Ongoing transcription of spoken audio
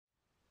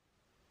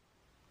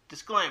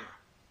Disclaimer,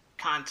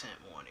 content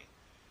warning.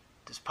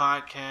 This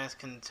podcast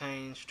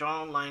contains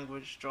strong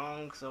language,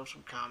 strong social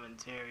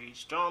commentary,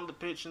 strong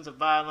depictions of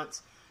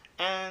violence,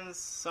 and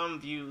some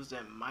views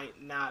that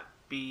might not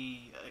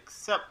be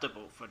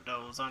acceptable for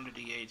those under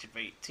the age of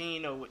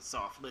 18 or with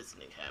soft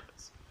listening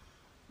habits.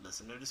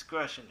 Listener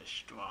discretion is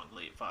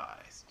strongly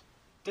advised.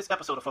 This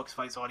episode of Focus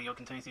Fights Audio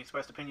contains the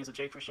expressed opinions of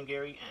J. Christian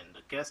Gary and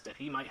the guests that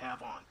he might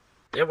have on.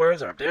 Their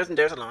words are theirs and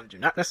theirs alone, do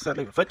not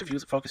necessarily reflect the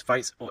views of Focus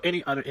Fights or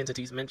any other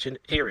entities mentioned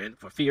herein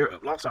for fear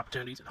of lost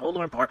opportunities in whole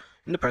or in part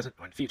in the present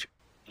or in the future.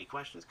 Any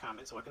questions,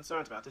 comments, or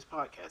concerns about this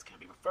podcast can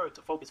be referred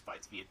to Focus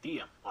Fights via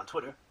DM on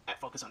Twitter at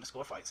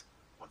Focus_Fights,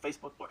 on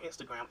Facebook or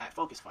Instagram at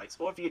Focus Fights,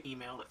 or via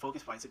email at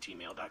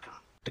FocusFights@gmail.com.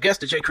 The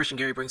guests that J. Christian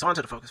Gary brings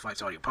onto the Focus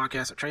Fights audio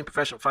podcast are trained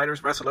professional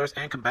fighters, wrestlers,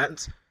 and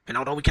combatants, and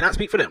although we cannot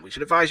speak for them, we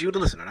should advise you, the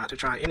listener, not to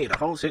try any of the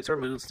holds, hits, or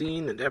moves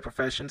seen in their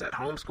professions at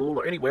home, school,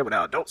 or anywhere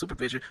without adult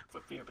supervision for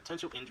fear of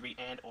potential injury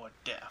and or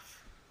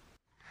death.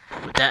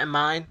 With that in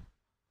mind,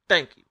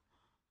 thank you.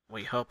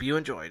 We hope you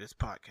enjoy this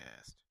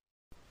podcast.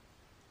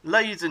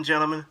 Ladies and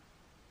gentlemen,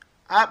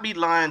 I'd be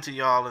lying to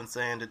y'all in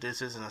saying that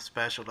this isn't a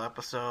special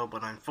episode,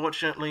 but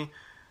unfortunately,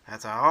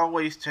 as I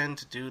always tend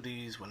to do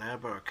these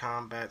whenever a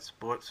combat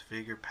sports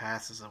figure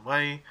passes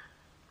away,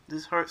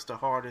 this hurts the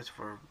hardest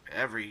for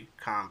every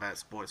combat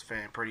sports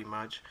fan pretty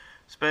much,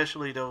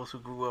 especially those who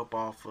grew up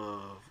off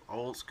of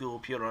old school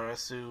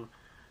puroresu,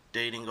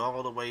 dating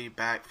all the way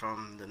back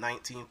from the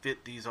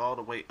 1950s all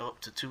the way up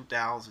to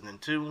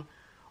 2002,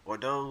 or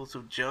those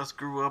who just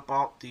grew up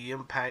off the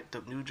impact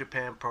of New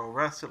Japan Pro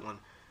Wrestling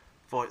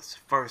for its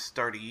first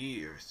 30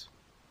 years.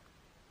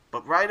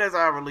 But right as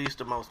I released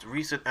the most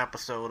recent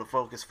episode of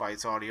Focus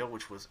Fights Audio,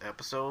 which was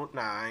episode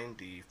 9,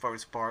 the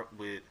first part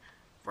with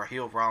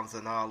Raheel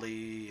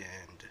Ramzanali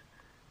and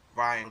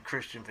Ryan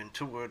Christian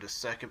Ventura, the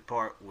second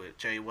part with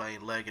Jay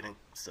Wayne Leggett and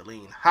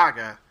Celine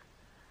Haga,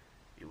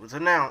 it was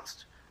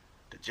announced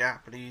the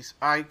Japanese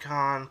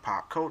icon,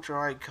 pop culture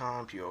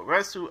icon,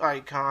 puroresu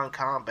icon,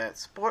 combat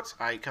sports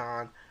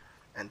icon,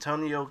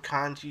 Antonio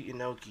Kanji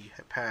Inoki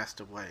had passed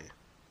away.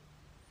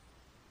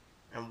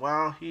 And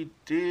while he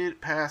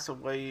did pass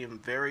away in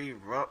very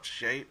rough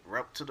shape,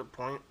 rough to the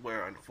point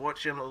where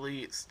unfortunately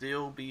it's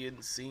still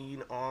being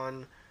seen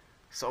on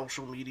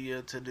social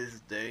media to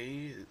this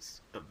day.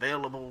 It's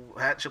available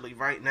actually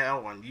right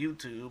now on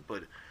YouTube,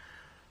 but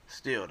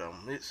still though,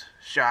 it's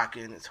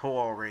shocking, it's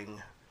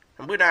horroring,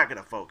 and we're not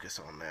going to focus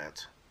on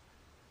that.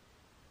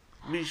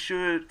 We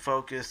should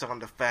focus on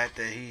the fact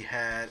that he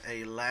had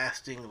a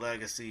lasting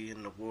legacy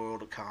in the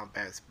world of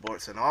combat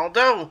sports, and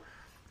although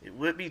it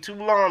would be too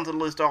long to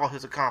list all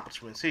his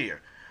accomplishments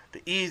here,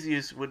 the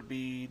easiest would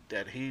be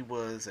that he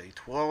was a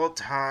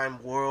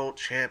 12-time world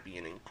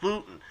champion,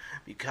 including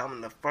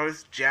becoming the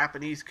first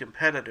Japanese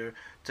competitor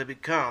to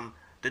become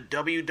the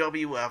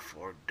WWF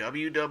or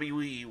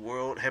WWE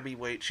World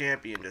Heavyweight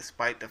Champion,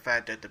 despite the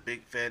fact that the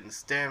Big Fed in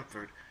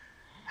Stanford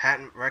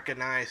hadn't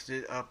recognized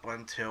it up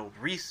until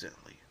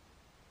recently.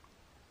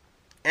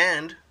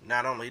 And,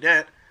 not only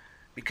that,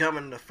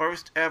 becoming the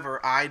first ever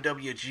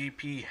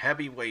IWGP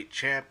Heavyweight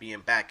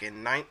Champion back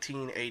in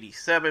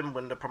 1987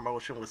 when the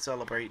promotion was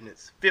celebrating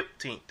its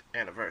 15th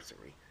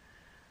anniversary.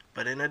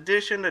 But in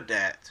addition to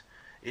that,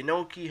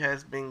 Inoki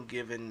has been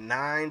given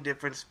 9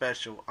 different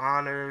special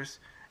honors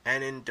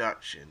and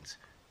inductions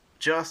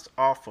just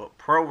off of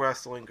pro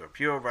wrestling or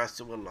pure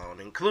wrestling alone,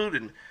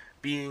 including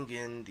being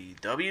in the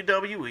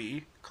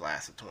WWE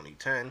Class of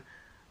 2010,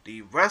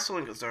 the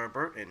Wrestling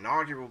Observer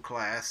inaugural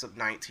class of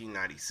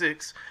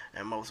 1996,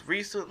 and most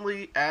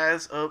recently,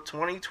 as of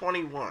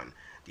 2021,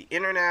 the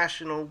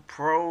International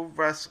Pro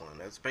Wrestling,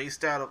 that's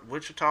based out of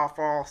Wichita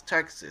Falls,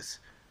 Texas,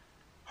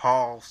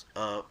 Halls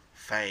of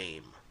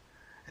Fame.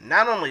 And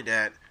not only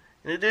that,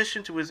 in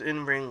addition to his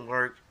in-ring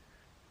work,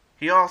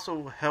 he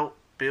also helped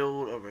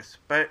build a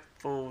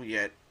respectful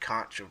yet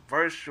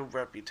controversial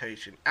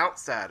reputation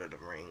outside of the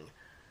ring,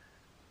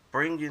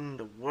 bringing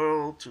the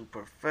world to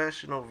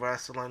professional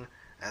wrestling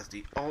as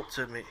the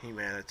ultimate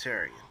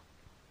humanitarian.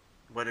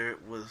 Whether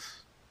it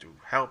was through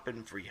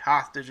helping free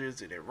hostages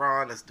in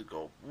Iran as the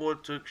Gulf War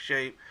took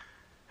shape,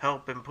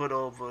 helping put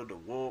over the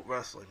World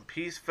Wrestling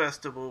Peace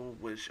Festival,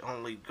 which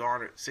only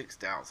garnered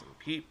 6,000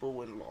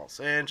 people in Los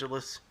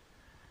Angeles,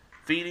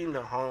 feeding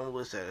the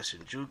homeless at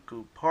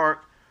Shinjuku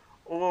Park,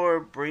 or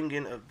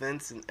bringing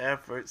events and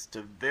efforts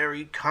to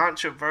very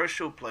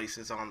controversial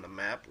places on the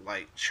map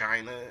like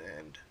China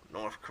and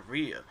North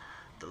Korea,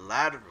 the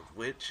latter of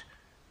which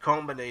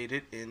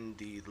culminated in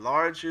the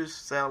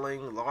largest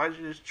selling,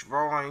 largest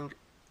drawing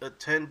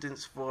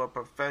attendance for a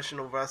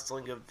professional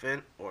wrestling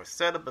event or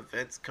set of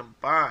events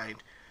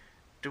combined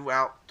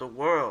throughout the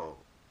world,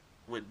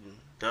 with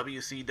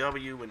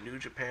WCW and New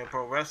Japan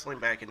Pro Wrestling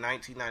back in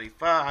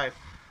 1995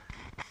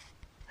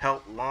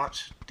 helped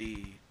launch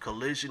the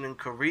Collision in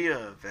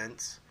Korea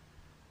events,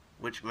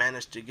 which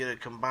managed to get a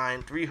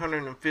combined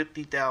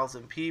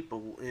 350,000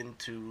 people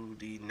into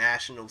the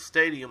National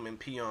Stadium in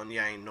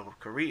Pyongyang, North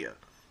Korea.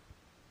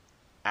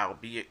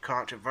 Albeit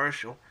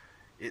controversial,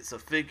 It's a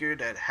figure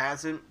that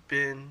hasn't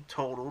been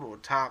totaled or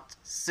topped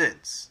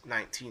since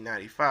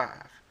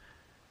 1995.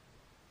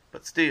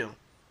 But still,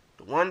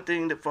 the one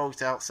thing that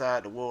folks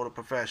outside the world of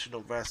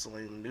professional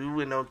wrestling knew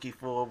Inoki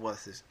for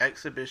was his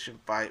exhibition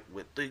fight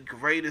with the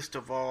greatest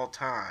of all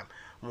time,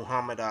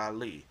 Muhammad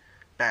Ali,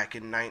 back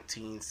in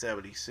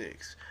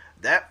 1976.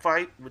 That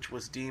fight, which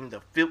was deemed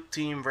a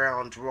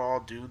 15-round draw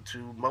due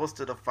to most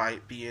of the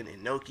fight being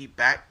Inoki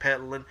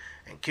backpedaling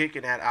and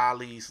kicking at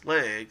Ali's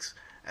legs,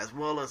 as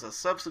well as a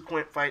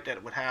subsequent fight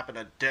that would happen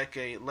a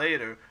decade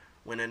later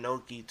when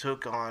Inoki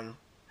took on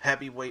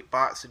heavyweight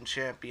boxing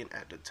champion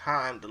at the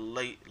time, the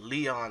late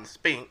Leon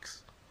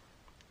Spinks,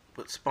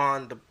 would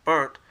spawn the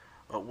birth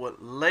of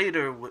what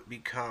later would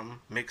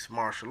become mixed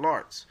martial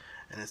arts,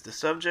 and is the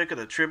subject of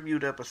the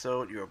tribute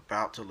episode you're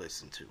about to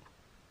listen to.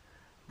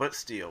 But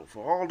still,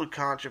 for all the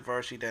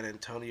controversy that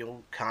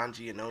Antonio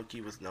Kanji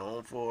Inoki was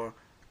known for,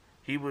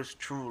 he was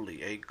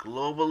truly a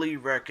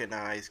globally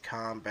recognized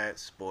combat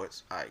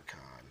sports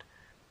icon.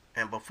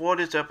 And before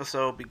this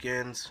episode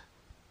begins,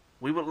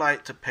 we would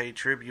like to pay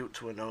tribute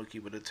to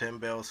Inoki with a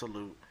 10-bell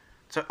salute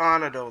to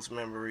honor those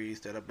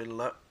memories that have been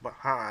left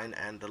behind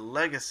and the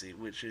legacy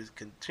which is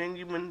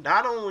continuing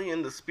not only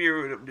in the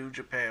spirit of New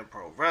Japan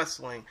Pro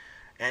Wrestling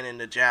and in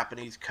the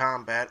Japanese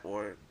combat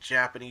or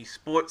Japanese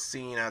sports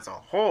scene as a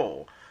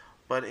whole,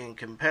 but in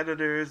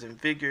competitors and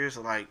figures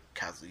like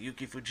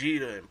Kazuyuki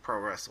Fujita in Pro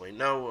Wrestling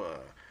Noah,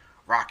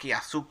 Rocky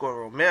Asuka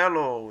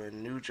Romero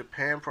in New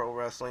Japan Pro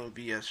Wrestling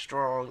via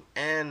Strong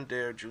and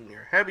their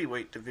junior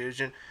heavyweight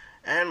division,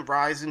 and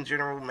rising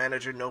general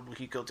manager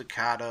Nobuhiko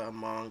Takada,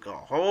 among a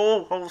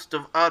whole host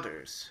of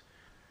others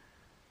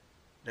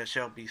that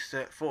shall be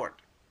set forth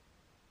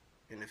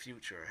in the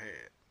future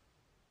ahead.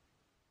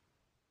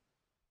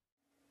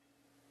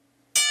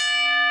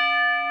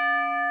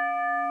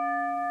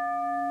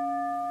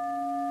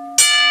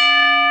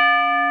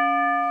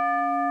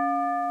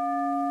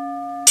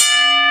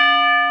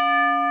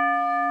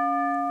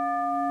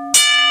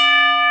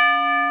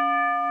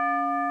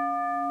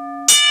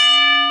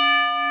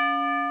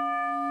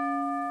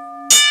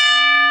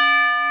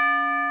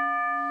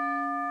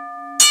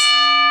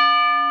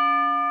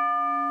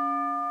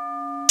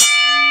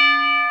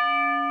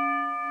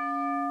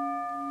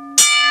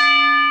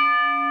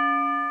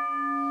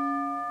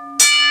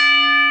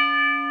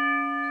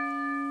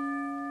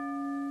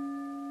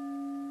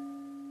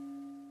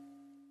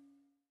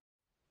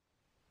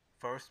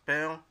 First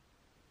bell,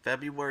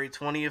 February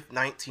 20th,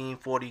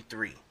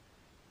 1943.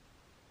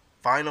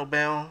 Final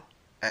bell,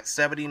 at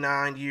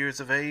 79 years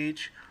of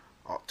age,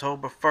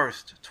 October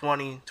 1st,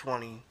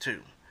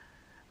 2022.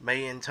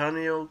 May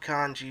Antonio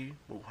Kanji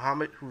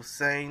Muhammad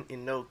Hussein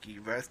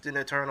Inoki rest in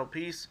eternal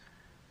peace,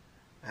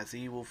 as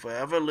he will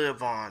forever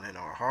live on in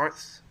our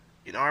hearts,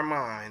 in our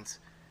minds,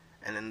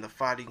 and in the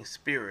fighting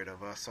spirit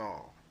of us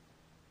all.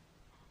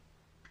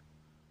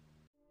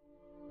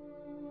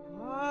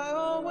 I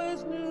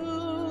always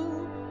knew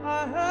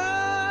I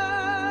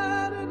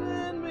had it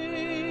in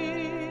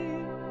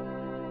me.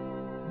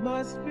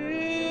 My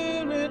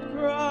spirit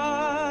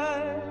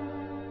cried,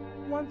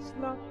 once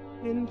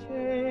locked in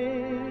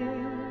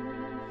chains.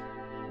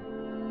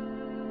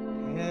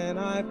 Can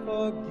I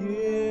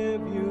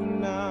forgive you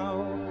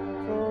now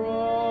for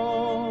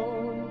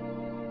all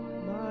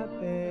my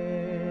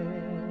pain?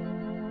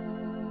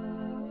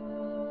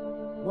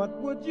 What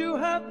would you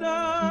have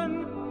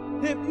done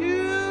if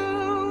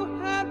you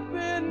had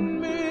been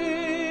me?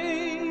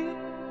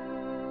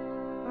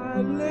 I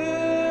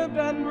lived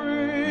and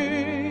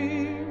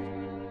breathed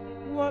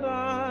what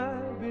I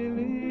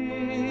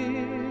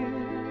believe.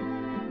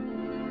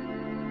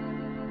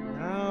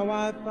 Now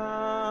I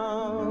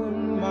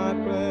found my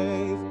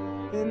place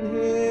in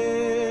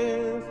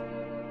his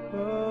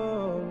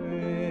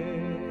glory.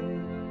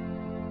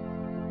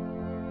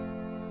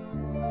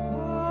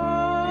 How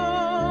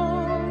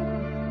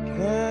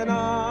can I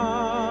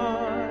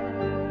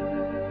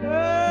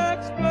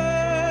explain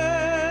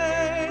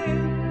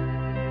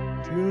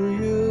to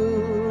you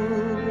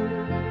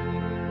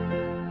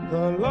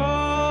the life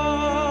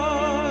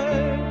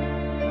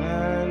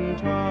and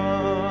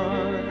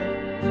time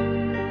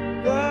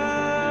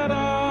that I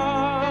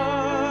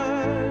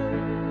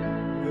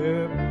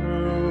lived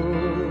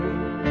through?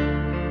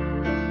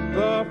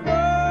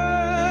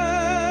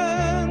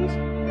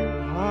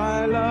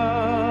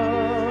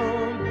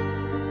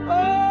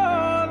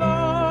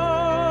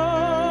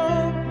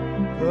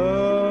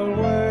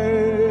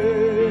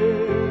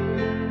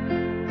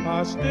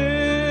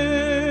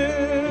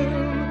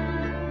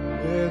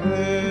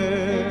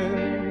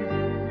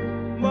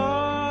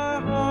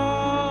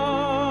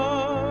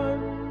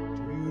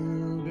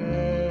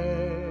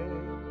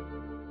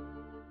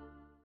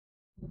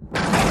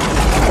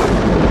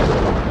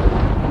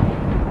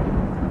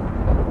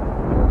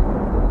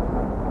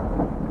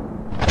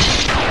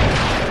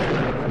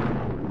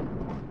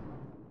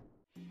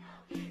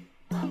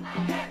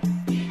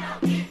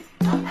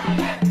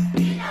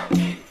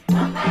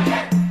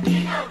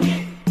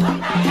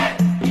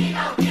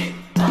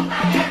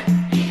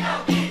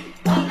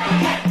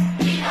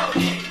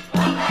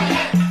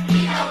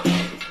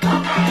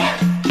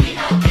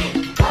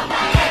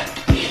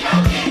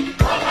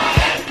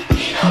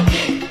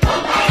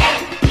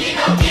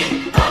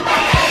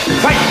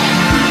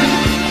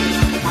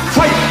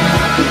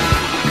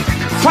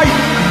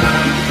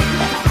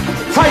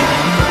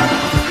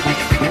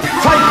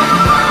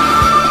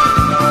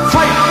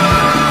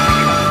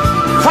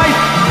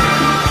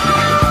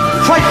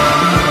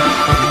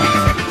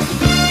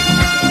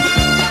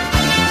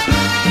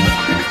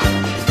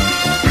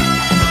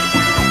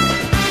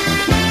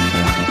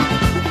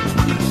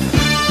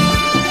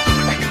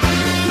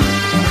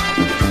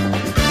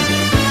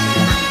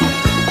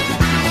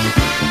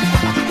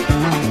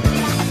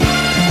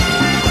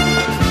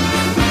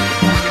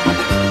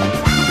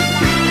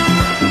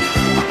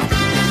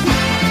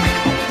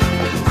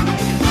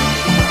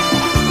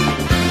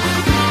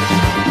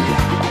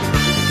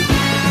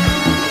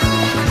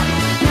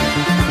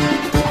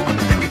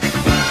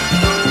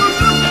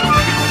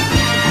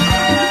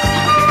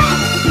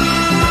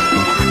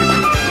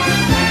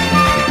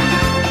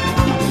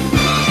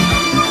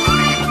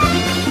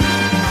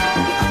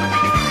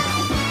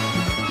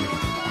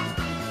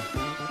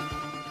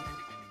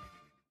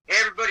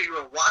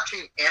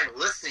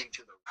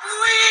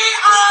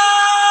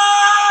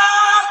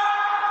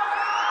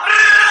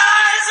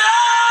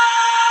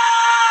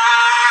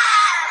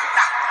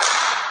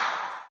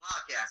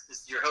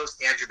 your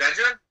host, Andrew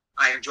Benjamin.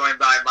 I am joined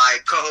by my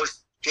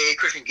co-host, J.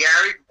 Christian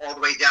Gary, all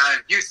the way down in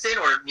Houston,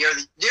 or near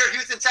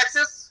Houston,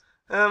 Texas.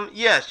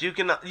 Yes, you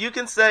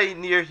can say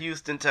near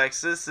Houston,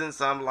 Texas, since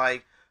I'm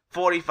like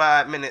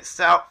 45 minutes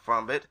south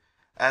from it,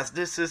 as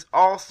this is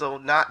also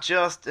not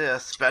just a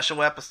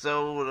special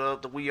episode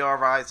of the We Are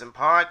Rising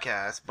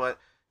podcast, but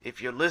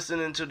if you're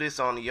listening to this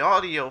on the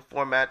audio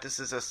format, this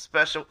is a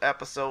special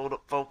episode of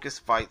Focus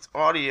Fights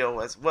Audio,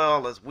 as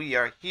well as we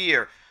are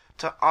here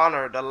to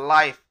honor the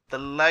life, the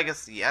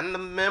legacy, and the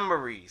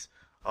memories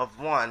of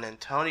one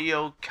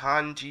Antonio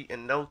Kanji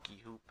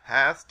Inoki, who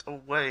passed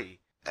away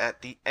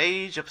at the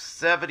age of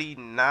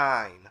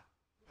 79.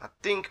 I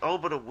think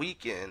over the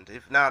weekend,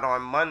 if not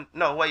on Monday.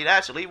 No, wait,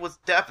 actually, it was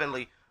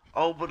definitely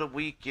over the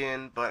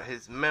weekend, but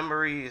his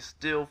memory is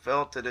still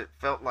felt that it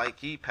felt like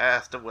he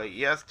passed away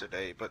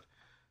yesterday. But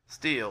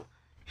still,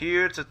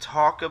 here to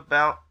talk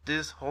about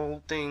this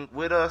whole thing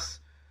with us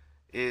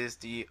is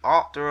the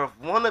author of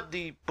one of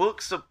the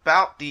books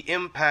about the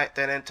impact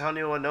that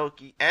Antonio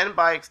Inoki, and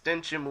by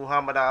extension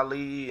Muhammad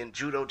Ali and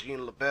Judo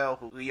Gene LaBelle,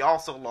 who we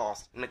also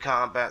lost in the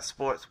combat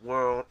sports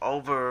world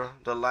over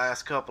the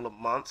last couple of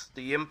months,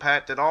 the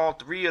impact that all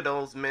three of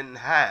those men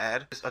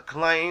had, is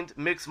acclaimed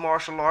mixed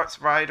martial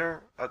arts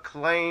writer,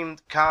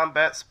 acclaimed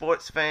combat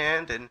sports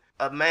fan, and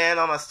a man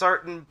on a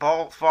certain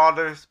bald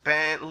father's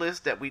band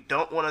list that we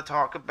don't want to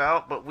talk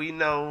about, but we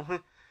know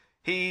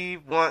he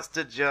wants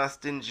to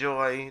just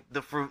enjoy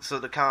the fruits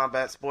of the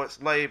combat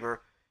sports labor.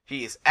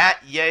 He is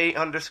at @Ye_Ye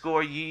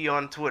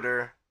on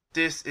Twitter.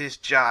 This is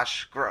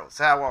Josh Gross.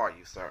 How are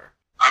you, sir?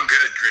 I'm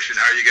good, Christian.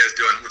 How are you guys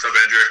doing? What's up,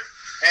 Andrew?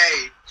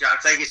 Hey,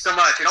 Josh, thank you so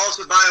much. And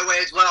also, by the way,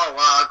 as well,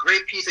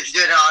 great piece that you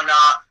did on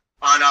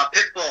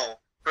Pitbull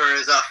for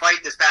his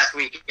fight this past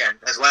weekend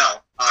as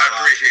well. I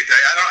appreciate that.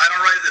 I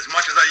don't write as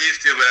much as I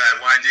used to, but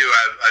when I do,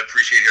 I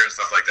appreciate hearing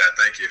stuff like that.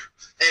 Thank you.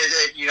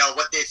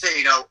 What they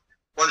say,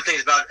 one of the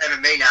things about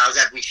MMA now is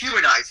that we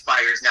humanize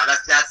fighters now.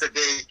 That's a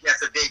big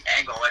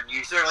angle, and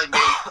you certainly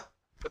made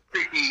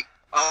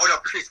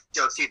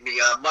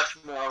much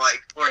more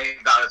like learning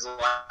about his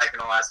life and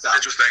all that stuff.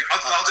 Interesting.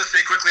 I'll just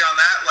say quickly on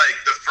that, like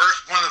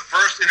one of the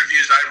first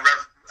interviews I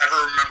ever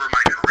remember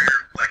my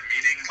career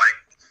meeting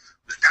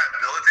was Pat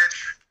Miletich,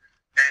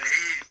 and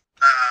he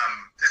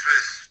this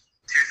was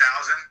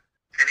 2000.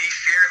 And he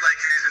shared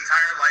his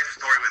entire life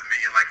story with me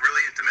and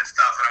really intimate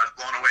stuff, and I was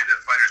blown away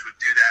that fighters would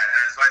do that.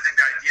 And so I think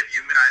the idea of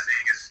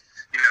humanizing is,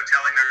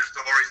 telling their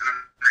stories and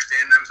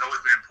understanding them has always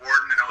been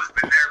important and always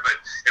been there. But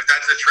if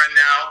that's a trend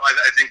now,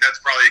 I think that's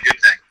probably a good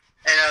thing.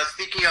 And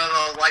speaking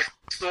of life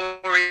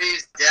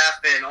stories, death,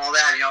 and all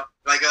that,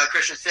 like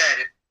Christian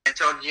said,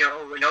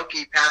 Antonio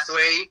Inoki passed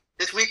away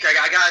this week. I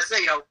gotta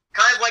say,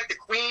 kind of like the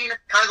Queen,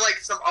 kind of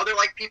like some other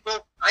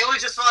people. I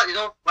always just thought,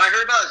 when I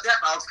heard about his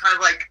death, I was kind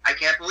of like, I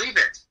can't believe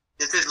it.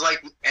 This is like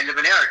the end of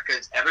an era,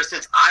 because ever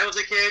since I was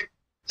a kid,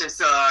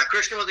 since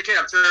Christian was a kid,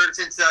 I'm sure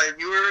since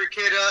you were a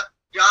kid,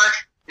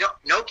 Josh,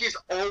 Inoki's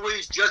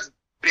always just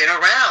been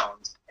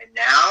around, and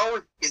now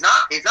he's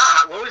not.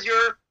 What was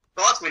your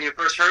thoughts when you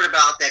first heard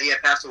about that he had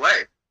passed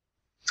away?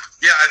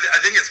 Yeah, I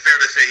think it's fair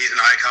to say he's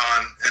an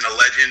icon and a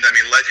legend. I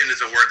mean, legend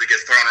is a word that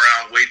gets thrown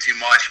around way too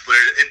much, but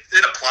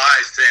it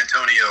applies to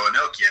Antonio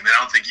Inoki. I mean,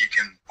 I don't think you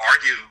can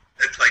argue.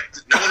 It's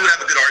no one would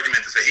have a good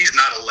argument to say he's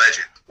not a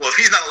legend. Well, if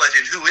he's not a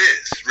legend, who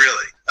is,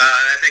 really?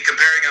 And I think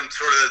comparing him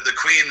sort of the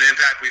Queen, the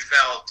impact we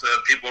felt to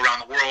people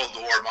around the world,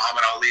 or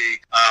Muhammad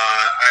Ali,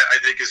 I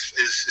think is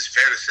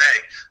fair to say.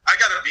 I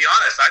got to be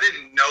honest, I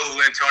didn't know who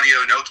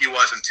Antonio Inoki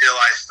was until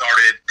I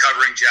started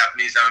covering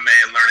Japanese MMA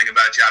and learning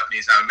about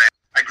Japanese MMA.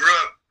 I grew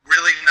up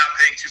really not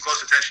paying too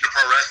close attention to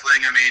pro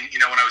wrestling. I mean,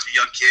 when I was a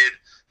young kid,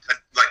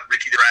 like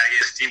Ricky the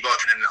Dragon,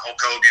 Steamboat, and Hulk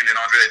Hogan and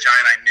Andre the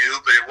Giant, I knew,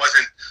 but I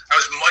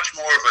was much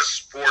more of a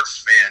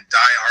sports fan,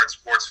 diehard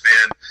sports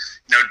fan.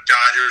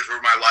 Dodgers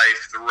were my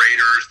life, the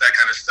Raiders, that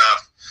kind of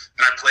stuff.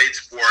 And I played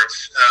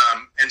sports.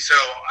 And so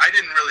I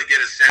didn't really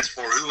get a sense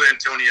for who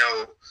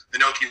Antonio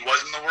Inoki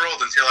was in the world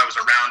until I was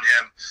around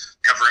him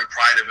covering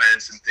Pride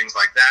events and things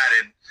like that.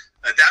 And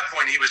at that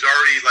point, he was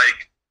already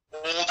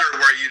older,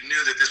 where you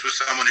knew that this was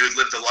someone who had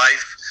lived a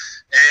life.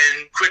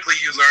 And quickly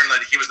you learn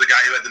that he was the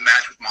guy who had the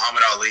match with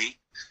Muhammad Ali.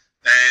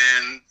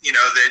 And,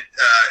 that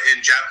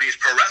in Japanese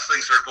pro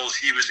wrestling circles,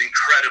 he was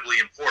incredibly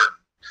important.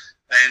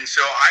 And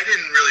so I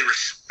didn't really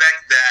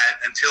respect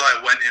that until I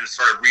went and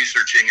started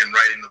researching and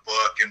writing the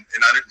book and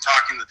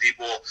talking to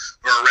people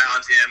who were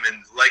around him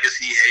and the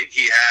legacy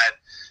he had.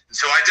 And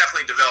so I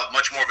definitely developed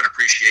much more of an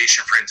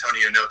appreciation for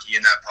Antonio Inoki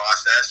in that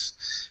process.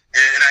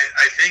 And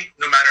I think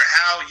no matter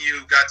how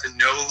you got to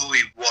know who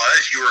he was,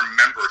 you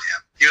remembered him.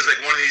 He was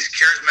one of these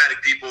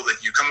charismatic people that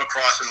you come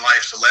across in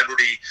life,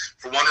 celebrity,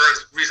 for one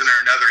reason or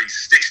another, he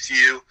sticks to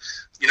you.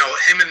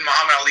 Him and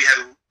Muhammad Ali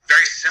had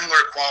very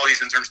similar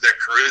qualities in terms of their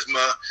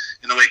charisma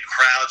and the way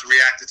crowds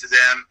reacted to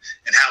them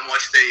and how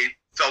much they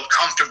felt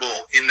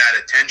comfortable in that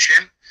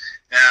attention.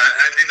 And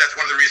I think that's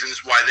one of the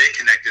reasons why they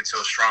connected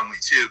so strongly,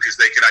 too, because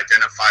they could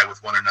identify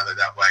with one another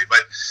that way.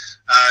 But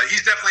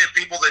he's definitely a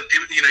people that,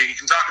 you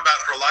can talk about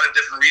for a lot of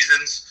different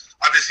reasons.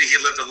 obviously he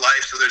lived a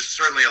life, so there's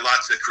certainly a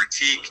lot to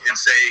critique and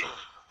say,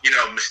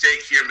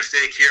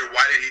 mistake here,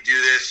 why did he do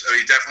this? Oh,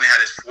 he definitely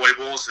had his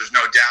foibles. There's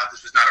no doubt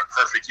this was not a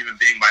perfect human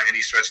being by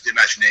any stretch of the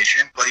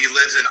imagination, but he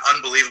lives an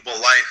unbelievable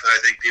life that I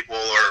think people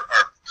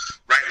are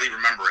rightly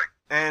remembering.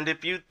 And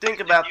if you think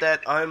about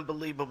that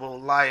unbelievable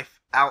life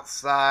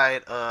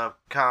outside of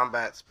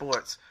combat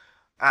sports,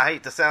 I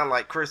hate to sound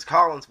like Chris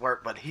Collins'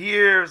 work, but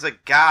here's a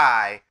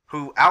guy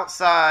who,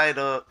 outside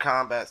of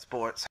combat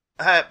sports,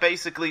 had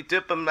basically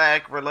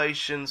diplomatic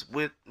relations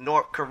with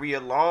North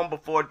Korea long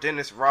before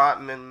Dennis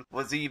Rodman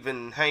was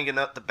even hanging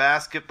up the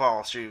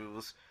basketball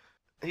shoes.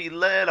 He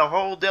led a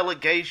whole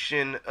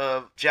delegation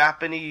of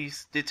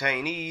Japanese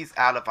detainees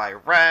out of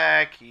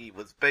Iraq. He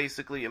was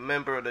basically a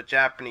member of the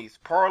Japanese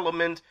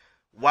parliament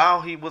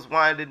while he was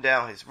winding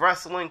down his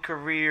wrestling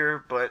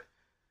career. But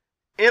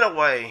in a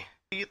way,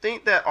 do you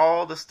think that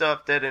all the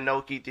stuff that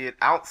Inoki did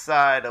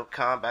outside of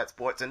combat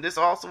sports, and this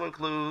also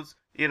includes,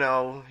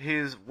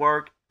 his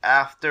work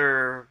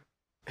after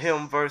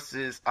him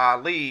versus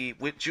Ali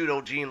with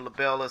Judo Gene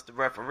LaBelle as the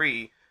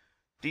referee,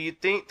 do you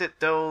think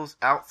that those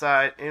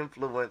outside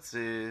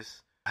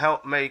influences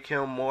help make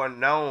him more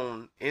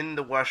known in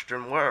the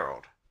Western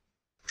world?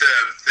 The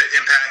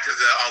impact of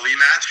the Ali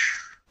match,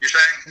 you're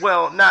saying?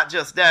 Well, not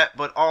just that,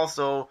 but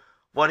also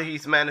what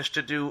he's managed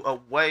to do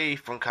away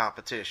from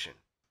competition.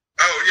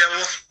 Oh, yeah,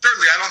 well,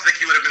 certainly I don't think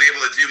he would have been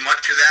able to do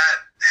much of that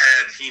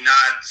had he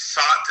not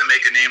sought to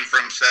make a name for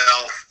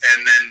himself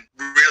and then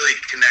really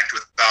connect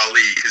with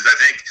Ali, because I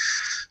think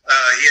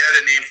he had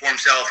a name for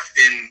himself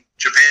in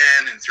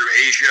Japan and through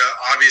Asia.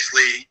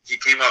 Obviously, he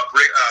came up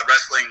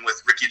wrestling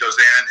with Ricky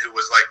Dozan, who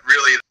was like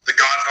really the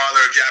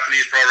godfather of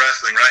Japanese pro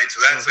wrestling, right?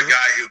 So that's the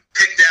guy who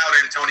picked out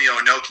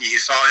Antonio Inoki. He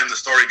saw him, the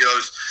story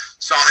goes,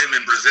 saw him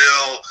in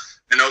Brazil.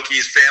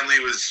 Inoki's family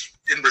was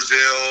in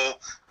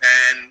Brazil,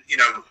 and,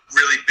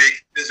 really big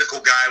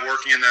physical guy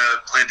working in the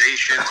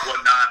plantations,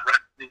 whatnot,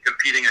 wrestling,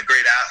 competing, a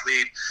great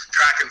athlete,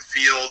 track and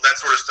field, that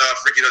sort of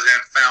stuff. Ricky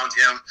Dozan found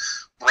him,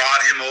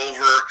 brought him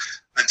over.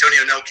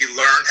 Antonio Inoki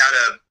learned how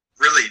to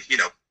really,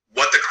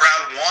 what the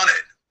crowd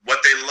wanted, what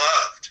they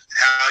loved,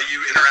 how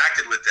you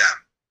interacted with them.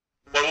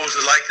 What was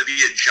it like to be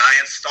a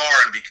giant star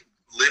and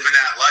live in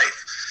that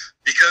life?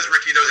 Because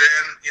Ricky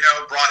Dozan,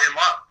 brought him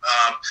up.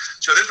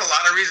 So there's a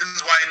lot of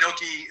reasons why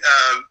Inoki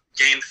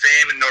gained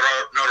fame and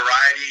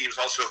notoriety. He was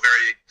also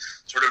very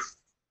sort of,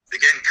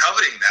 again,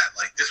 coveting that.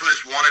 Like, this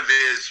was one of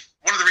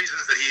the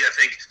reasons that I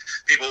think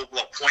people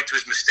will point to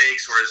his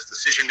mistakes or his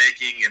decision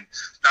making and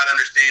not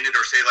understand it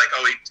or say like,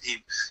 oh, he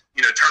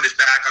turned his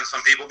back on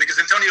some people, because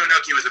Antonio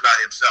Inoki was about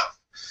himself.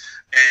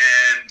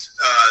 And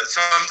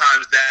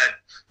sometimes that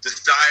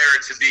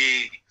desire to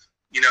be,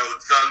 the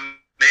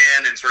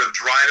man and sort of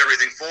drive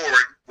everything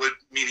forward would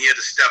mean he had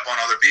to step on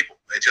other people.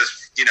 It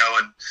just, and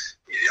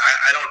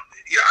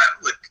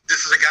look,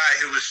 this is a guy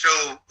who was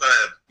so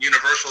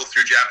universal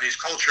through Japanese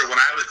culture.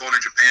 When I was going to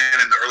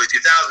Japan in the early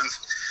 2000s,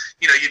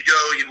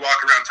 you'd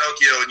walk around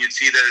Tokyo and you'd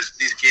see there's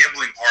these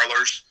gambling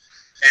parlors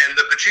and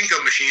the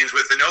pachinko machines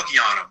with Inoki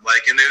on them,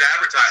 and they'd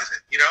advertise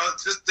it.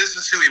 This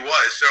is who he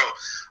was. So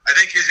I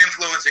think his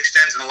influence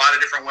extends in a lot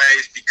of different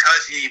ways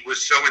because he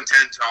was so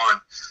intent on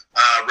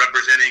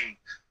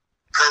representing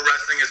pro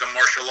wrestling as a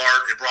martial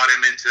art. It brought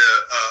him into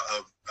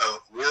a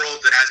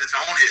world that has its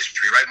own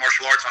history, right?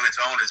 Martial arts on its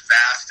own is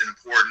vast and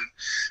important.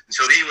 And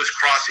so he was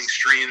crossing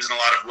streams in a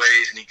lot of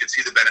ways, and he could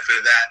see the benefit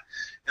of that.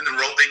 And then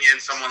roping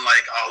in someone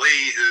like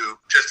Ali, who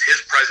just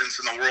his presence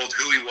in the world,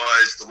 who he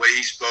was, the way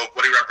he spoke,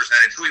 what he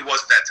represented, who he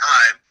was at that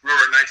time.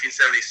 Remember in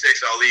 1976,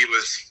 Ali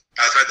was,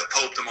 outside the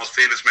Pope, the most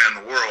famous man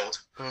in the world.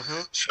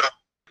 So,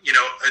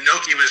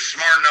 Inoki was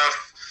smart enough,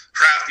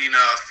 crafty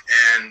enough,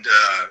 and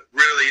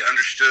really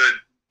understood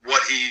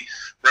what he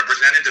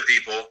represented to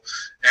people,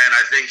 and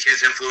I think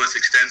his influence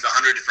extends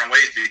 100 different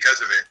ways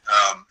because of it.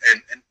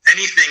 And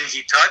anything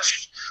he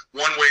touched,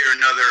 one way or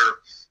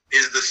another,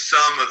 is the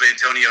sum of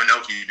Antonio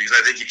Inoki, because I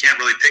think you can't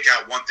really pick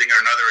out one thing or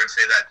another and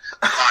say that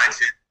defines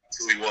him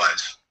who he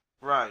was.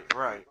 Right.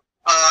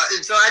 And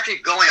so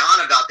actually going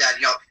on about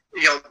that,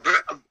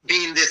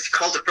 being this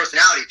cult of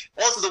personality,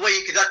 also the way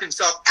he conducted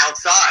himself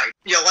outside,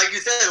 like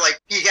you said,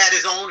 like he had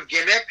his own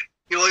gimmick.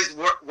 He always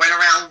went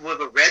around with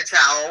a red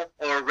towel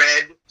or a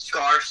red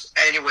scarf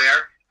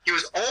anywhere. He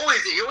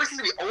always seemed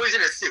to be always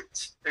in a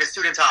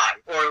suit and tie,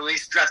 or at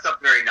least dressed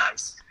up very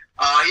nice.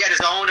 He had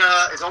his own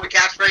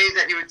catchphrase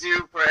that he would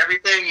do for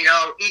everything.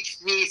 Ich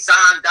ni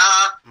san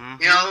da.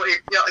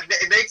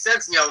 It makes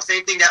sense.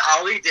 Same thing that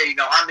Ali did.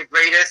 I'm the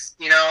greatest.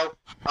 A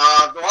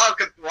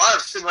lot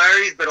of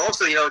similarities, but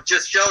also it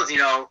just shows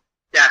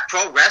that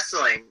pro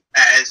wrestling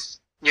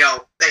as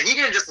that he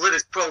didn't just live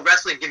his pro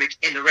wrestling gimmick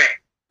in the ring.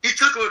 He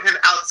took it with him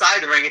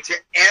outside the ring into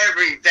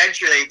every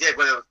venture they did,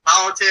 whether it was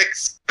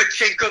politics,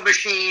 pachinko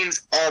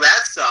machines, all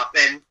that stuff.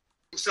 And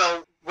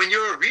so when you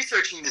were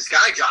researching this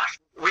guy, Josh,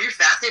 were you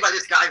fascinated by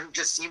this guy who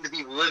just seemed to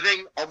be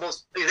living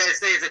almost, as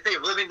they say,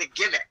 living the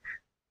gimmick,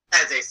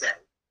 as they say?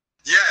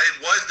 Yeah,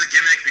 it was the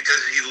gimmick because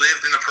he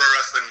lived in the pro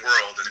wrestling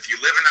world. And if you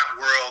live in that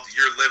world,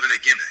 you're living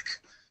a gimmick.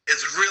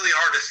 It's really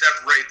hard to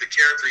separate the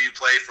character you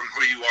play from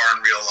who you are in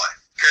in real life.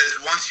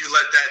 Because once you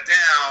let that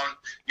down,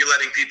 you're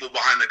letting people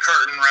behind the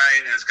curtain,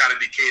 right? And it's got to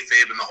be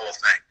kayfabe in the whole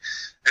thing.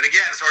 And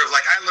again, sort of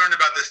like I learned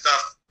about this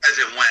stuff as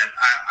it went.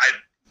 I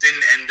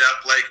didn't end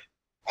up like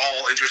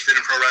all interested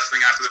in pro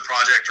wrestling after the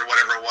project or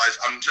whatever it was.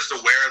 I'm just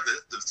aware of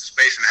the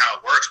space and how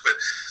it works. But,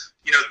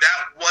 you know, that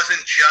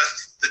wasn't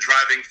just the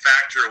driving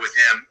factor with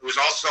him. It was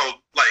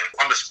also like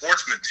I'm a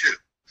sportsman too.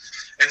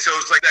 And so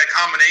it's like that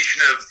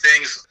combination of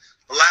things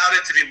allowed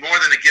it to be more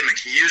than a gimmick.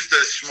 He used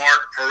the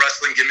smart pro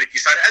wrestling gimmicky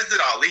side, as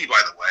did Ali,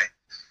 by the way.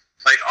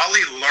 Like,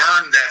 Ali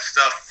learned that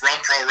stuff from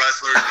pro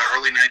wrestlers in the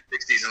early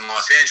 1960s in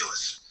Los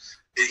Angeles.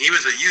 He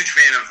was a huge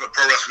fan of a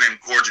pro wrestler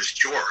named Gorgeous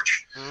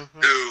George,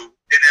 who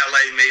in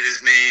LA made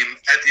his name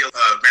at the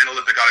Grand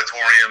Olympic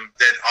Auditorium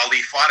that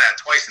Ali fought at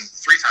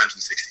three times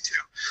in 62.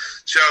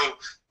 So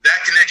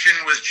that connection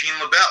was Gene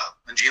LaBelle.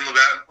 And Gene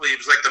LaBelle, it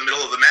was like the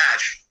middle of the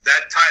match.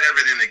 That tied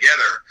everything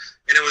together.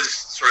 And it was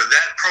sort of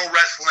that pro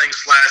wrestling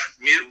 /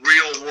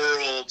 real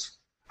world.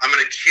 I'm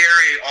going to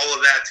carry all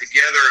of that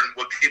together, and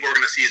what people are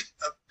going to see is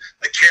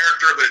a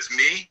character, but it's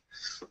me.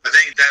 I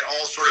think that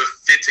all sort of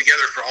fit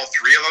together for all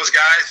three of those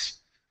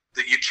guys.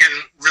 That you can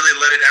really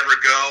let it ever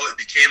go. It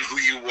became who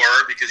you were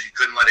because you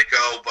couldn't let it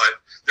go. But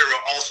there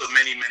were also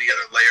many, many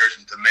other layers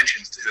and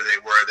dimensions to who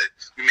they were that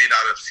we may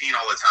not have seen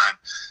all the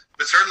time.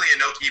 But certainly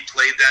Inoki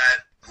played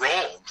that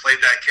role, played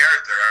that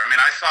character. I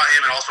mean, I saw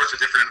him in all sorts of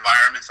different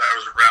environments. I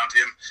was around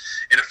him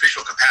in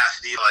official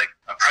capacity, like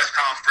a press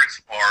conference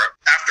or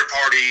after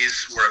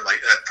parties, where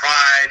like at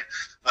Pride.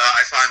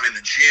 I saw him in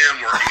the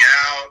gym working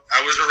out.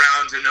 I was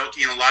around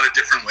Inoki in a lot of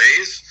different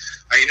ways.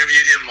 I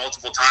interviewed him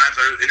multiple times.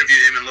 I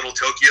interviewed him in Little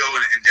Tokyo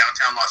in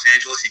downtown Los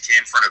Angeles. He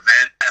came for an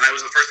event, and that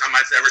was the first time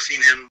I'd ever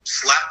seen him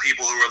slap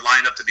people who were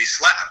lined up to be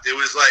slapped. It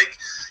was like,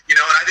 you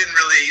know, and I didn't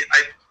really,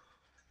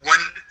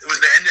 when it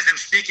was the end of him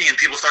speaking and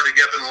people started to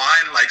get up in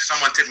line, like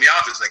someone tipped me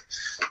off. It's like,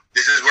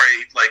 this is where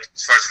he like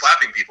starts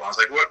slapping people. I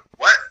was like,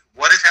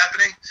 what is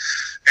happening?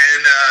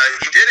 And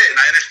he did it, and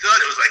I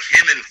understood. It was like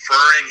him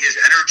inferring his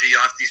energy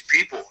off these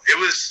people. It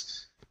was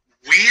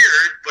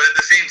weird, but at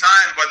the same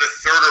time, by the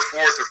third or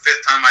fourth or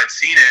fifth time I'd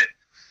seen it,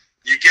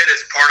 you get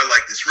it's part of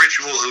like this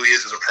ritual, who he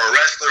is as a pro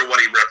wrestler,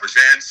 what he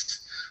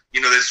represents,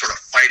 you know, this sort of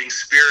fighting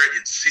spirit.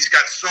 He's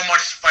got so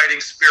much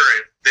fighting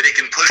spirit that he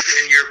can push it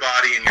in your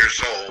body and your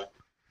soul,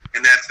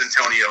 and that's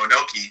Antonio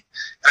Inoki.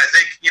 And I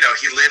think, you know,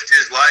 he lived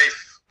his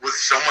life with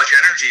so much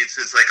energy, it's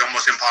like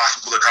almost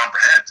impossible to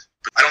comprehend.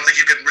 But I don't think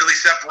you could really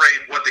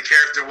separate what the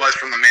character was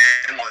from the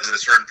man was at a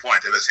certain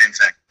point. They're the same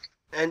thing.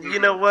 And you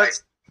know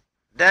what?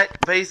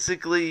 That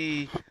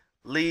basically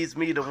leads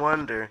me to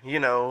wonder, you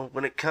know,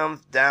 when it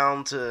comes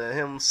down to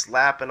him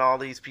slapping all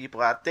these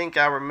people, I think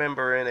I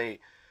remember in a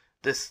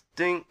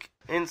distinct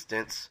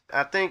instance,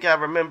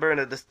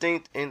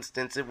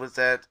 it was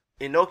at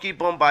Inoki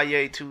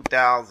Bombaye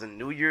 2000,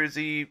 New Year's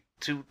Eve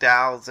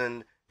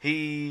 2000,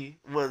 he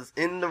was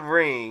in the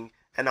ring,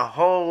 and a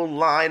whole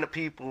line of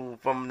people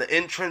from the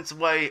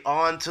entranceway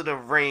onto the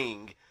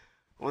ring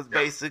was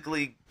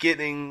basically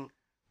getting,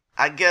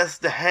 I guess,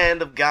 the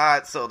hand of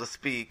God, so to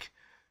speak,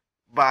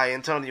 by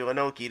Antonio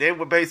Inoki. They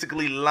were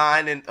basically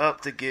lining up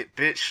to get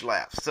bitch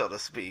slapped, so to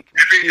speak.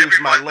 Excuse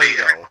my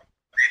lingo.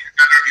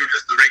 Whether you were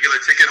just the regular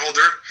ticket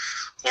holder,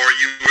 or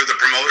you were the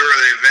promoter of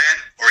the event,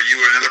 or you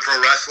were another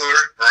pro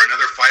wrestler, or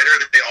another fighter,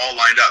 they all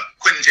lined up.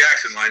 Quentin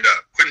Jackson lined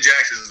up. Quentin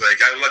Jackson's like,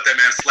 I let that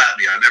man slap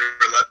me. I never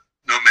let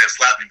no man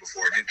slap me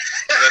before. I mean,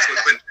 that's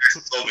what Quentin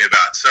Jackson told me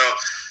about. So,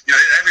 you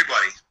know,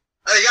 everybody.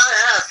 I gotta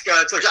ask,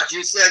 so Josh,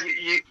 you said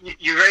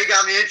you really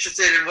got me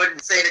interested in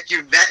wouldn't say that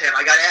you met him.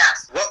 I gotta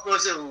ask, what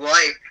was it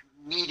like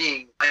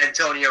meeting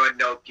Antonio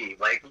Inoki?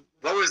 Like,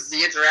 what was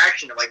the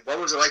interaction? Like, what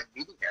was it like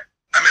meeting him?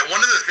 I mean, one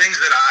of the things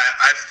that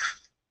I've,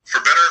 for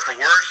better or for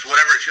worse,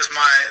 whatever, it's just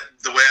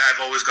the way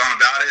I've always gone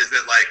about it, is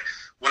that, like,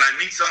 when I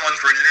meet someone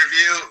for an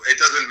interview, it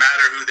doesn't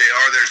matter who they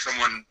are, there's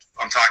someone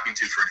I'm talking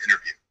to for an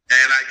interview.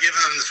 And I give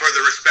them sort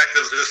of the respect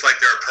of just like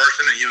they're a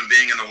person, a human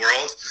being in the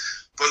world.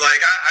 But,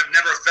 like, I've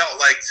never felt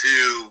like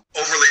to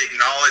overly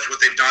acknowledge what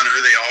they've done or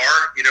who they are.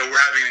 You know, we're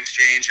having an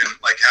exchange and,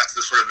 like, has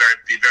to sort of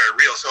be very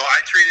real. So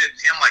I treated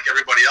him like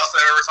everybody else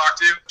I've ever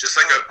talked to, just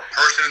like a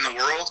person in the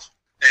world.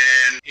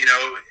 And, you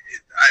know,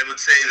 I would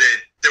say that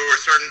there were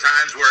certain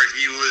times where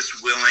he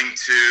was willing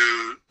to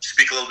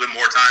speak a little bit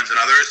more times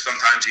than others.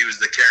 Sometimes he was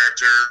the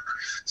character.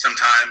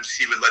 Sometimes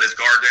he would let his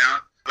guard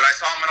down. But I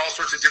saw him in all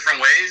sorts of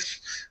different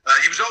ways.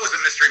 He was always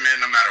a mystery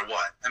man no matter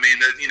what. I mean,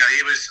 you know,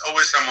 he was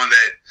always someone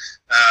that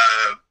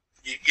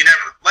you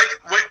never, like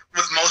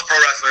with most pro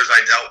wrestlers I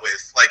dealt with,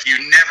 like you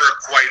never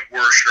quite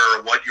were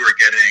sure what you were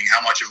getting,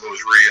 how much of it was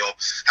real,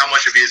 how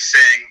much of it is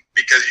saying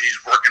because he's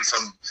working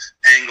some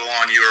angle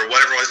on you or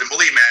whatever it was. And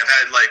believe me, I've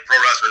had like pro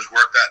wrestlers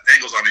work that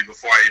angles on me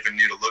before I even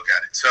knew to look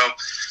at it. So,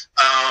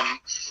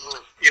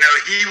 you know,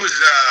 he was,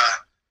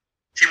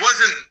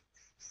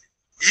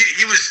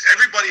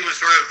 everybody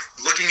was sort of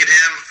looking at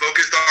him,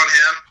 focused on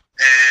him.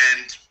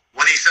 And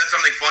when he said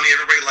something funny,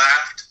 everybody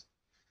laughed.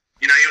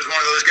 You know, he was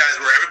one of those guys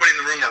where everybody in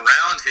the room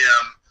around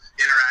him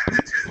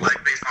interacted to,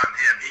 like, based on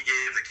him. He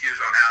gave the cues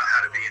on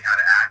how to be and how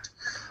to act.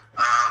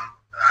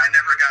 I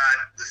never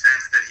got the sense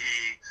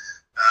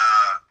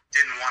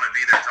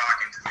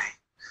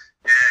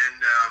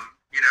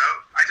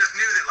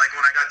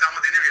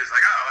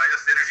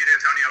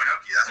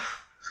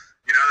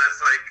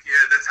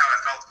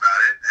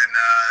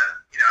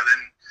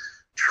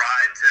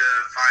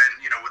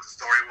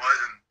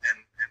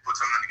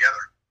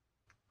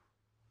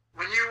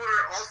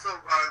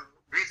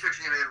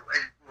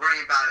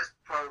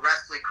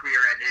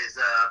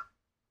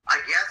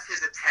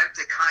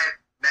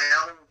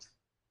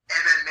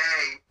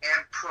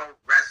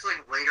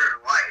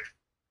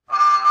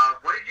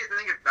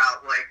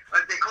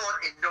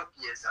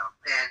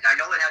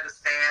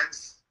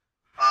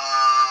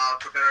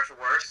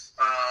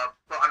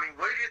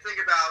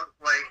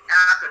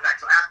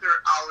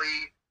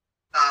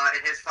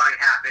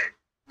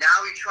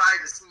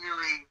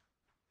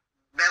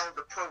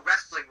pro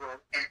wrestling world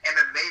and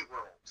MMA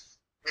world.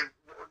 And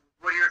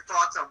what are your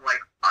thoughts on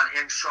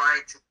him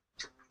trying to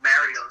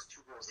marry those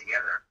two worlds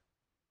together?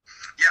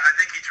 Yeah, I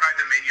think he tried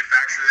to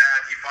manufacture that.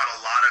 He fought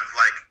a lot of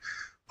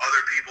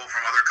other people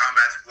from other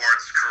combat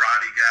sports,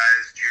 karate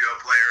guys,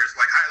 judo players,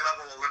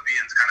 high-level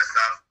Olympians kind of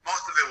stuff.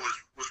 Most of it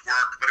was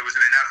work, but it was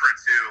in an effort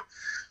to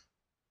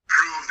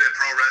prove that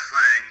pro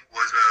wrestling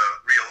was a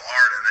real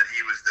art and that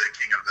he was the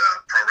king of the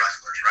pro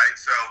wrestlers, right?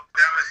 So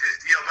that was his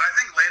deal. But I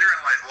think later in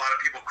life, a lot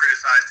of people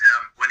criticized him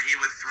when he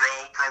would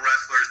throw pro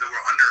wrestlers that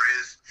were under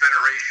his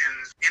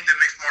federations into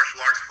mixed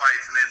martial arts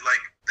fights, and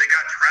they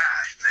got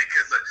trashed.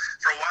 And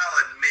for a while,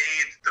 it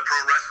made the pro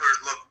wrestlers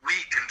look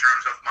weak in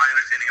terms of my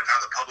understanding of how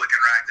the public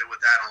interacted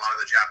with that, and a lot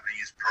of the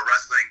Japanese pro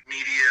wrestling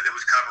media that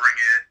was covering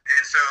it.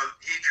 And so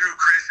he drew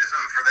criticism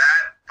for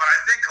that. But I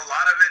think a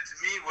lot of it to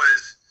me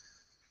was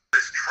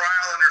this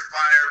trial under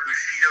fire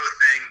Bushido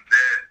thing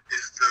that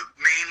is the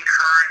main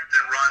current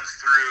that runs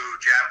through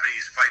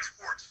Japanese fight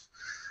sports.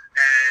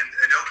 And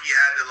Inoki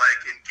had to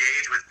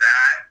engage with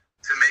that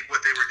to make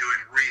what they were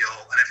doing real.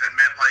 And if it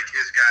meant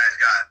his guys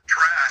got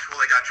trashed, well,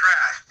 they got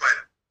trashed,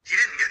 but he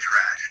didn't get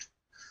trashed.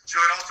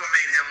 So it also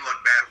made him look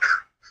better.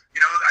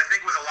 I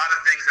think with a lot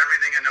of things,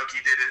 everything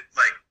Inoki did,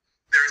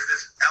 there's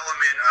this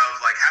element of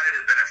how did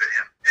it benefit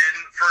him? And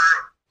for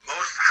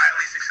most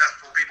highly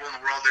successful people in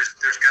the world,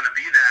 there's going to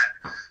be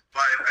that.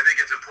 But I think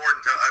it's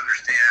important to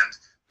understand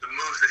the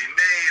moves that he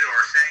made or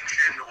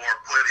sanctioned or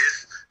put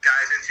his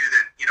guys into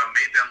that,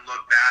 made them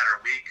look bad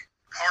or weak.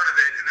 Part of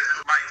it, and this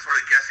is my sort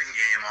of guessing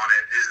game on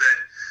it, is that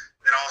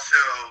it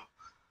also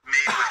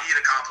made what he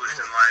had accomplished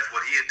in life,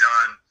 what he had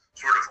done,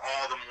 sort of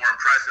all the more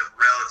impressive,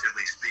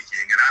 relatively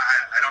speaking. And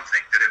I don't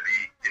think that it'd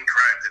be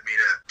incorrect of me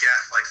to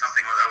guess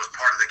something that was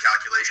part of the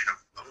calculation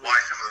of why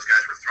some of those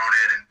guys were thrown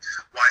in and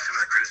why some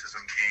of the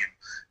criticism came,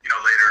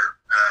 later.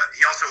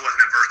 He also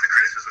wasn't averse to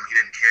criticism. He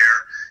didn't care.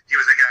 He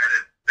was a guy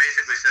that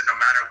basically said, no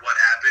matter what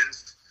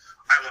happens,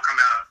 I will come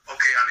out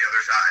okay on the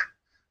other side.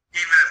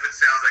 Even if it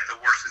sounds like the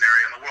worst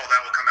scenario in the world, I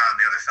will come out on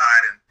the other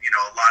side. And,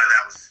 a lot of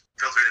that was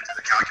filtered into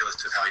the calculus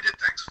of how he did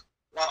things.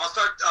 Well, I'll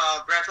start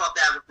branch off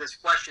that with this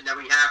question that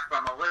we have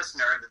from a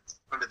listener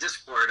from the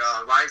Discord,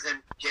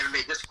 Ryzen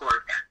MMA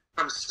Discord.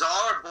 From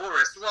Czar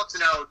Boris, who wants to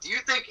know, do you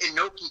think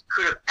Inoki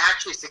could have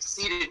actually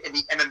succeeded in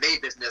the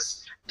MMA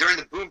business during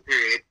the boom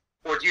period,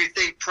 or do you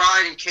think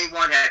Pride and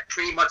K1 had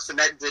pretty much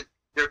cemented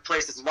their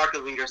place as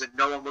market leaders and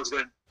no one was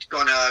going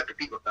to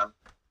compete with them?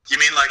 You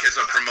mean as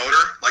a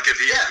promoter? If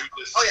he, yeah. He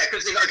just, oh yeah,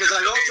 because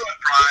I also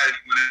Pride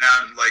went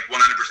out and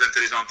 100%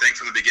 did his own thing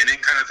from the beginning,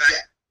 kind of thing.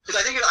 Yeah. Because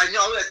I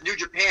know that New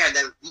Japan,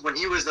 that when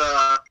he was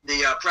the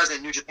president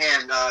of New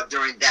Japan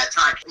during that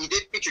time, he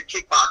did feature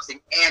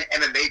kickboxing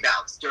and MMA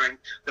bouts during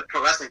the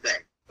pro wrestling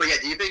thing. But yeah,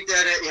 do you think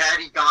that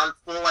had he gone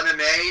full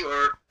MMA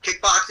or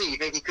kickboxing, you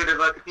think he could have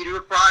competed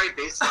with Pride?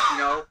 Basically,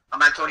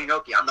 I'm Antonio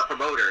Inoki, I'm the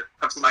promoter,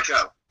 come see my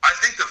show. I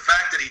think the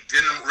fact that he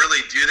didn't really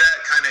do that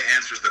kind of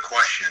answers the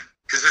question.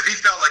 Because if he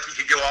felt like he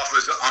could go off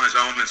on his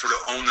own and sort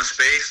of own the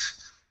space,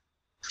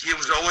 he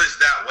was always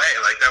that way.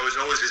 That was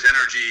always his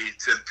energy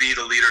to be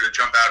the leader, to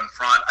jump out in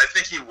front. I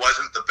think he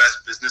wasn't the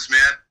best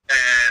businessman,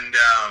 and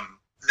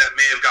that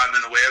may have gotten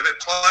in the way of it.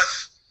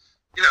 Plus,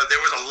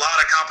 there was a lot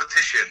of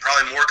competition,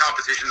 probably more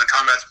competition in the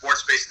combat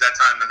sports space at that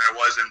time than there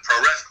was in pro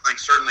wrestling,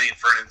 certainly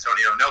for an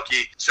Antonio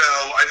Inoki. So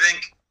I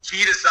think he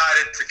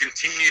decided to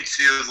continue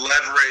to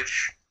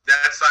leverage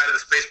that side of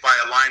the space by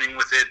aligning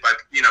with it.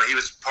 But, he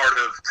was part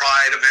of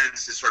Pride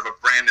events as sort of a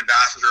brand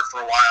ambassador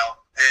for a while,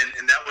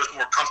 and that was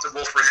more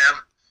comfortable for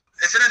him.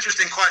 It's an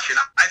interesting question.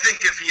 I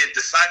think if he had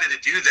decided to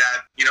do that,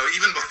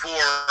 even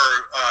before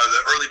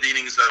the early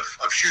beginnings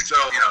of Shuto,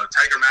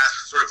 Tiger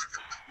Mask sort of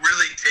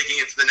really taking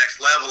it to the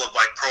next level of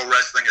pro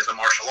wrestling as a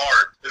martial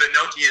art, if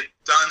Inoki had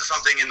done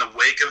something in the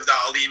wake of the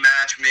Ali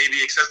match,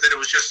 maybe, except that it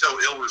was just so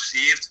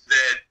ill-received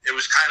that it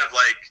was kind of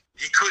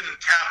he couldn't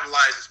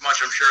capitalize as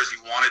much, I'm sure, as he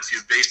wanted to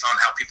based on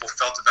how people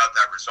felt about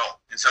that result.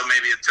 And so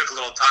maybe it took a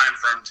little time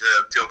for him to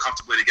feel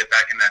comfortably to get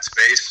back in that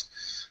space.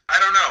 I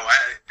don't know.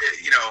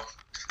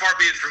 Far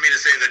be it for me to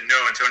say that no,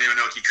 Antonio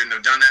Inoki couldn't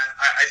have done that.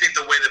 I think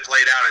the way that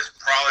played out is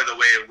probably the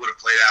way it would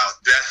have played out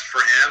best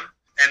for him.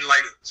 And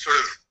sort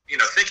of,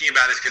 thinking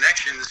about his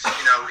connections,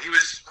 he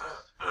was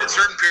at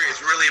certain periods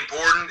really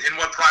important in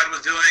what Pride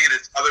was doing, and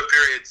at other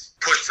periods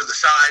pushed to the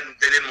side and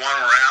they didn't want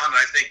him around. And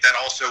I think that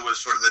also was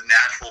sort of the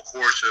natural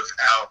course of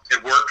how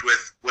it worked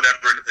with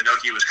whatever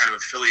Inoki was kind of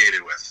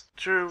affiliated with.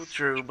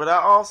 True. But I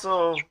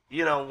also,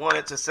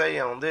 wanted to say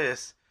on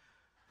this,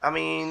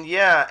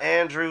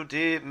 Andrew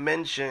did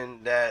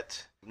mention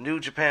that New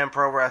Japan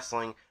Pro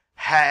Wrestling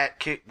had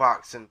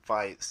kickboxing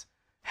fights,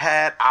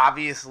 had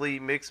obviously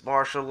mixed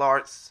martial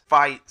arts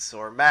fights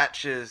or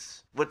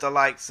matches with the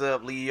likes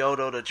of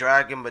Lyoto the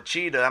Dragon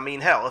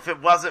Machida. Hell, if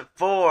it wasn't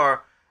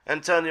for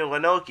Antonio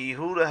Inoki,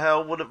 who the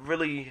hell would have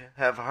really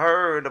have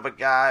heard of a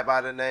guy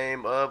by the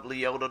name of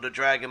Lyoto the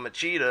Dragon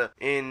Machida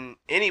in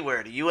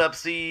anywhere, the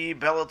UFC,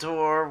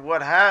 Bellator,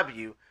 what have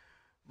you.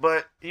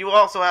 But you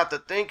also have to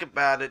think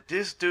about it.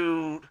 This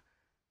dude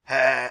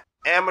had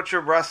amateur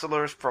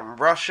wrestlers from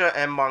Russia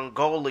and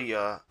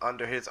Mongolia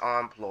under his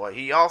employ.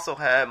 He also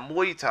had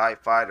Muay Thai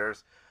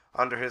fighters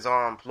under his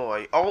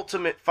employ.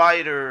 Ultimate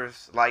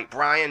fighters like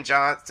Brian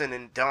Johnson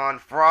and Don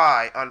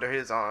Fry under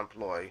his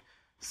employ.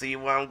 See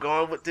where I'm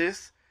going with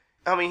this?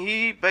 I mean,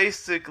 he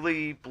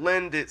basically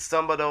blended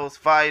some of those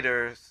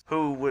fighters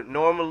who would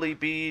normally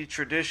be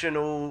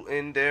traditional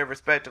in their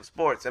respective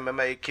sports,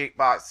 MMA,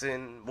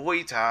 kickboxing,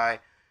 Muay Thai,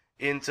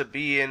 into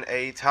being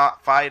a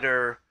top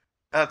fighter,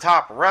 a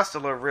top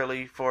wrestler,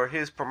 really, for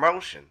his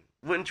promotion.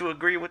 Wouldn't you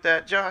agree with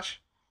that,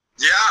 Josh?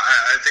 Yeah,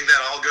 I think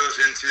that all goes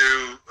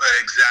into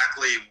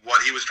exactly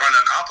what he was trying to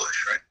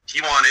accomplish, right?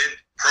 He wanted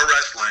pro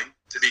wrestling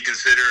to be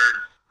considered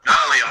not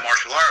only a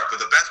martial art, but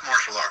the best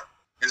martial art.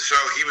 And so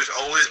he was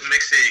always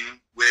mixing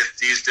with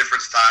these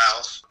different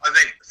styles, I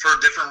think, for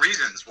different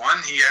reasons. One,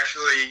 he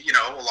actually,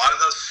 a lot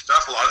of the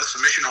stuff, a lot of the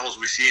submission holds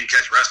we see in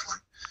catch wrestling,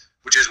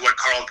 which is what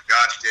Carl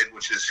Gotch did,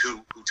 which is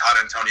who taught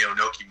Antonio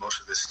Inoki most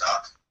of this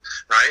stuff,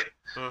 right?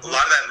 Mm-hmm. A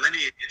lot of that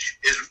lineage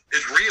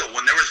is real.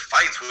 When there was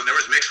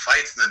mixed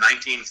fights in the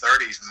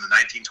 1930s and the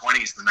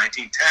 1920s and the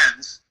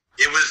 1910s,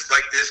 it was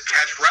like this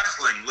catch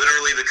wrestling,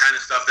 literally the kind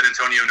of stuff that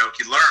Antonio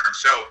Inoki learned.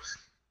 So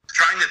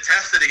trying to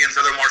test it against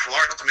other martial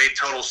arts made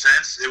total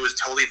sense. It was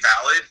totally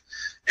valid.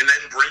 And then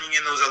bringing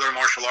in those other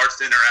martial arts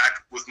to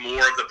interact with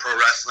more of the pro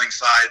wrestling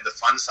side, the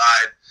fun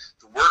side,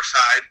 the work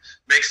side,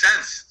 makes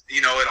sense.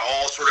 It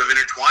all sort of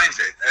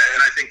intertwines it.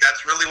 And I think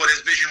that's really what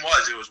his vision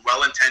was. It was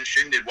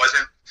well-intentioned. It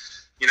wasn't,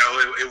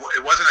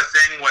 it wasn't a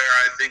thing where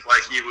I think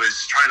like he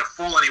was trying to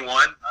fool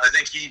anyone. I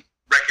think he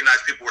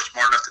recognized people were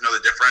smart enough to know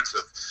the difference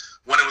of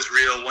when it was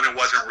real, when it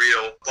wasn't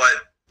real.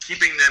 But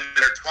keeping them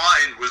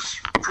intertwined was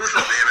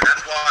crucial to him, and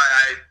that's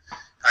why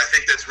I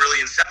think that's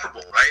really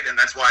inseparable, right? And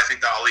that's why I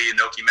think the Ali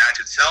Inoki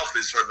match itself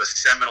is sort of a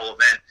seminal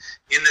event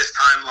in this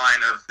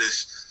timeline of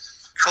this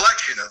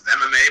collection of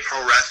MMA,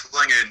 pro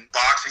wrestling, and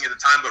boxing at the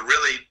time, but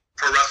really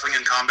pro wrestling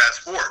and combat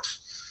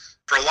sports.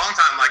 For a long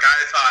time, like I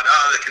thought,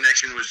 the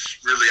connection was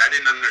really, I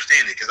didn't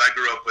understand it because I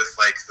grew up with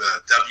like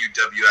the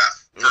WWF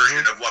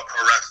version of what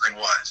pro wrestling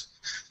was.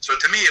 So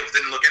to me, it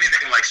didn't look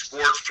anything like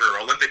sports or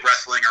Olympic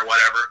wrestling or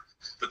whatever.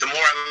 But the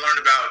more I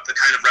learned about the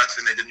kind of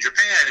wrestling they did in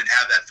Japan and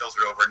had that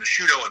filtered over into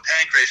Shudo and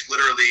Pancrase,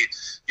 literally,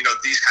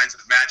 these kinds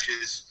of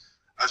matches,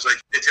 I was like,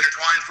 it's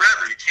intertwined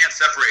forever. You can't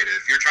separate it.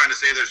 If you're trying to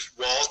say there's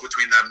walls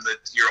between them,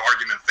 that your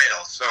argument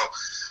fails. So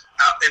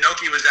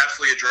Inoki was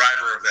absolutely a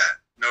driver of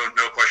that.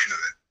 No question of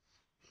it.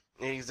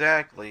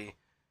 Exactly.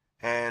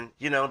 And,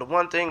 the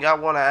one thing I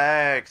want to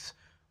ask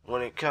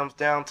when it comes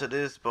down to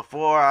this,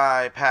 before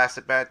I pass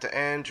it back to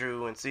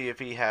Andrew and see if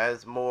he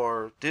has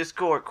more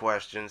Discord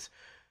questions,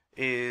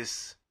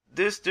 is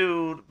this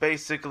dude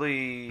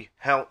basically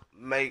helped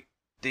make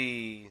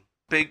the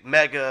big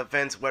mega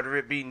events, whether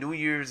it be New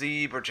Year's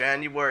Eve or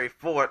January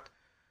 4th,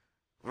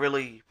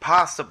 really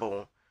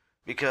possible,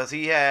 because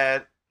he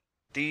had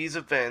these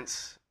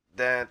events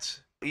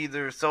that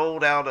either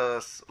sold out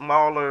a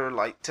smaller,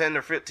 like 10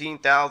 or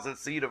 15,000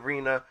 seat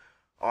arena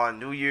on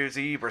New Year's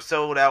Eve, or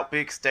sold out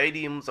big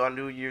stadiums on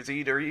New Year's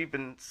Eve, or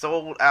even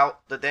sold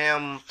out the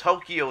damn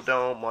Tokyo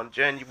Dome on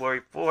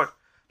January 4th,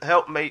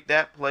 help make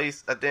that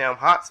place a damn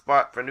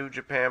hotspot for New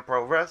Japan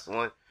Pro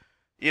Wrestling,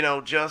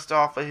 just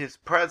off of his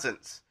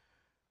presence.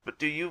 But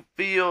do you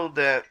feel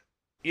that,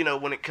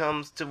 when it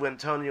comes to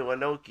Antonio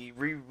Inoki,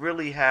 we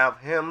really have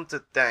him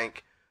to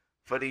thank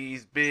for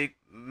these big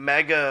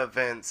mega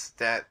events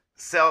that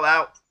sell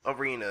out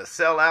arenas,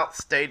 sell out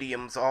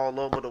stadiums all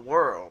over the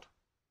world?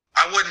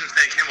 I wouldn't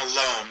thank him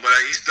alone, but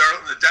he's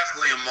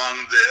definitely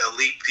among the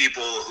elite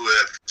people who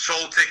have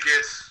sold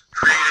tickets,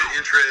 created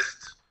interest,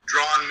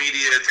 drawn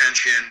media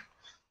attention,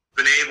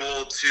 been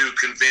able to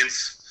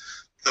convince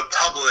the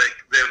public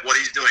that what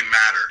he's doing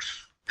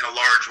matters in a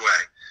large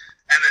way.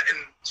 And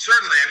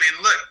certainly,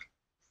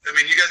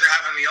 you guys are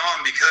having me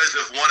on because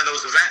of one of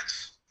those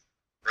events,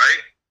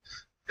 right?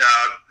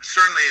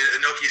 Certainly,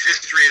 Inoki's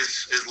history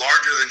is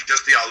larger than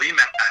just the Ali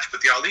match,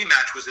 but the Ali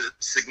match was a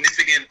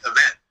significant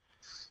event.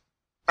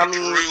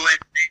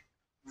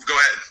 Go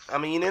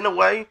ahead. In a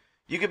way,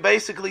 you could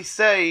basically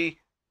say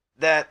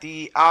that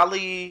the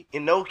Ali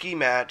Inoki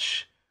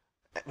match,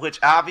 which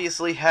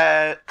obviously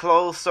had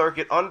closed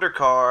circuit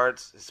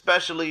undercards,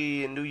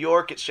 especially in New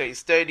York at Shea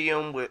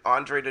Stadium with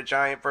Andre the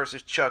Giant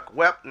versus Chuck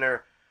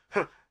Wepner,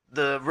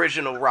 the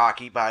original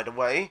Rocky, by the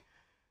way.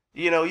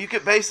 You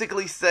could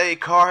basically say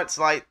cards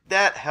like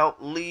that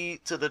helped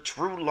lead to the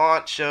true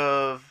launch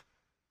of,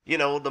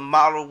 the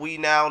model we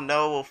now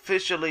know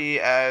officially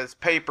as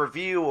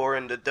pay-per-view, or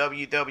in the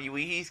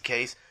WWE's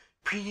case,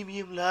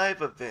 premium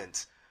live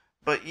events.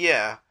 But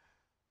yeah,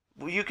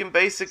 you can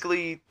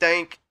basically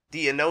thank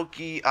the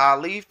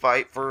Inoki-Ali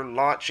fight for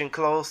launching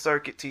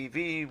closed-circuit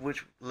TV,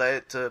 which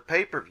led to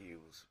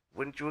pay-per-views.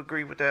 Wouldn't you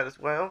agree with that as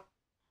well?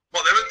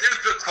 Well, there's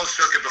been closed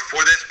circuit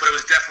before this, but it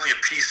was definitely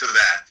a piece of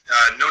that.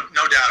 No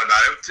doubt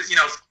about it.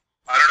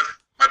 I don't know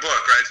my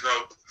book, right? So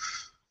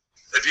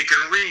if you can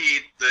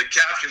read the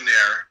caption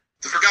there,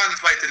 the forgotten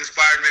fight that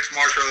inspired mixed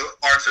martial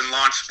arts and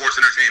launched sports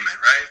entertainment,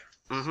 right?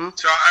 Mm-hmm.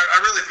 So I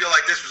really feel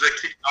like this was a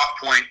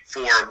kick-off point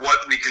for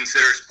what we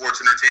consider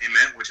sports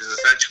entertainment, which is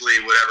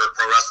essentially whatever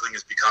pro wrestling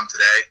has become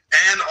today.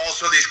 And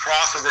also these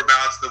crossover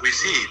bouts that we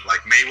see,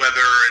 like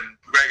Mayweather and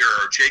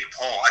McGregor or Jake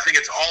Paul. I think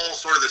it's all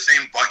sort of the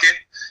same bucket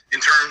in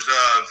terms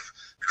of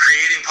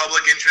creating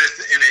public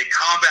interest in a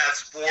combat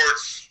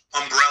sports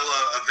umbrella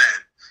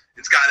event.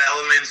 It's got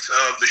elements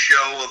of the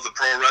show, of the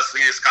pro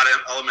wrestling. It's got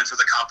elements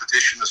of the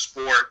competition, the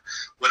sport,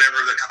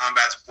 whatever the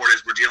combat sport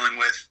is we're dealing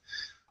with.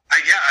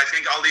 I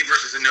think Ali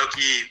versus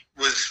Inoki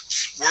was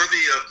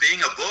worthy of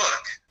being a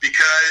book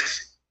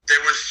because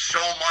there was so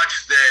much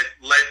that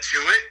led to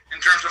it in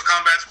terms of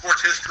combat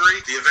sports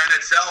history, the event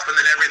itself, and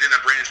then everything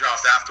that branched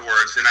off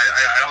afterwards. And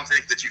I don't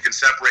think that you can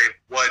separate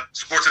what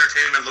sports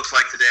entertainment looks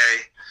like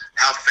today,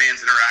 how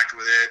fans interact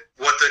with it,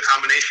 what the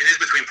combination is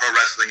between pro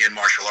wrestling and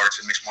martial arts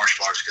and mixed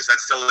martial arts, because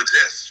that still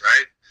exists,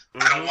 right?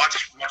 Mm-hmm. I don't watch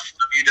much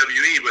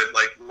WWE, but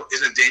like,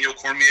 isn't Daniel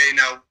Cormier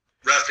now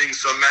reffing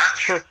some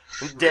match?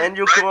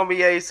 Daniel right?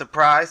 Cormier,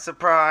 surprise,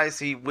 surprise,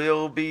 he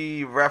will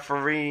be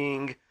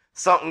refereeing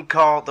something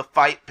called the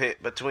Fight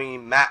Pit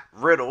between Matt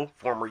Riddle,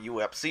 former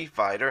UFC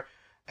fighter,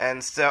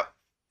 and Seth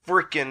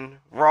freaking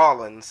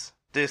Rollins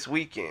this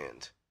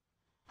weekend.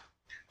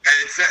 And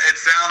it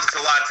sounds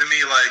a lot to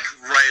me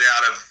like right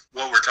out of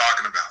what we're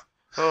talking about.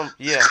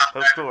 Yeah,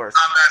 of course.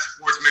 Combat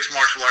sports, mixed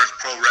martial arts,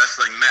 pro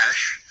wrestling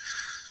mesh.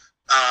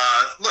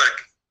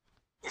 Look,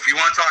 if you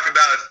want to talk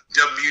about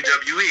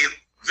WWE,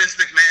 Vince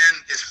McMahon,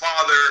 his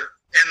father,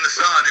 and the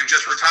son who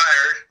just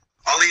retired,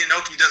 Ali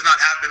Inoki does not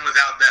happen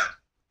without them.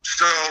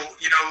 So,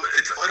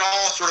 it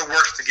all sort of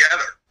works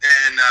together.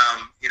 And,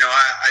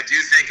 I do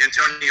think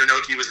Antonio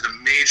Inoki was a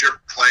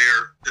major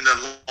player in the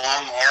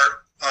long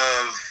art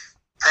of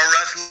pro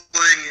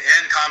wrestling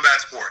and combat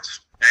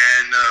sports.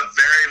 And a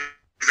very,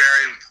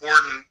 very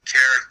important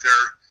character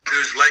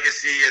whose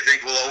legacy, I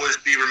think, will always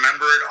be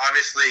remembered.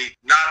 Obviously,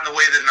 not in the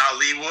way that an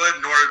Ali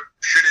would, nor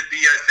should it be,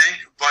 I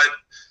think,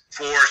 but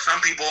for some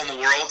people in the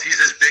world,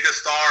 he's as big a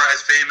star,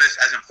 as famous,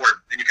 as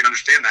important, and you can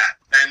understand that.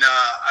 And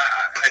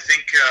I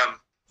think,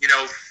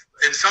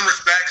 in some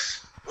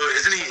respects,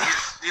 isn't he?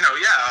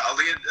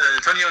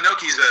 Antonio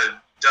Inoki's a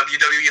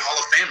WWE Hall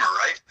of Famer,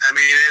 right? I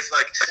mean,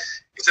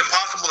 it's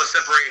impossible to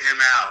separate him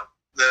out,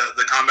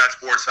 the combat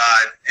sports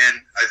side, and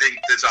I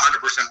think that's 100%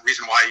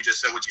 reason why you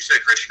just said what you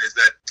said, Christian, is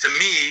that, to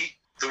me,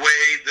 the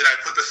way that I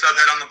put the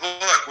subhead on the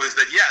book was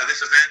that, this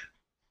event,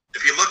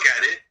 if you look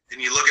at it, and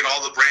you look at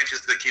all the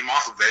branches that came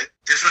off of it,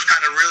 this was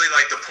kind of really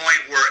like the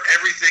point where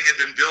everything had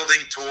been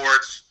building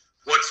towards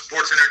what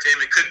sports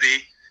entertainment could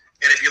be.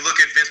 And if you look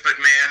at Vince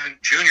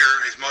McMahon Jr.,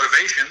 his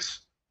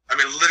motivations, I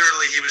mean,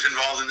 literally he was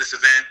involved in this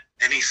event,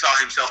 and he saw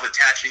himself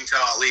attaching to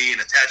Ali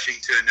and attaching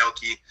to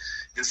Inoki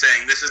and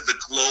saying, this is the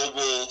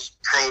global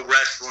pro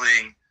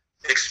wrestling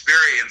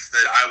experience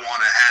that I want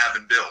to have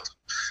and build.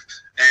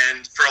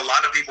 And for a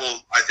lot of people,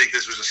 I think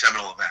this was a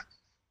seminal event.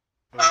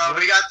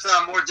 We got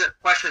some more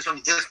questions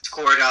from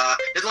Discord.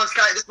 This one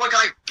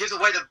kind of gives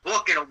away the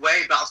book in a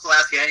way, but I'll still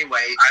ask you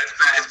anyway.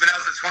 It's been out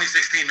since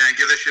 2016, man.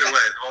 Give this shit away.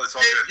 It's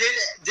all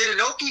good. Did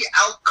Inoki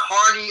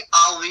out-carny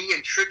Ali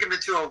and trick him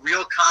into a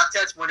real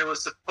contest when it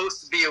was supposed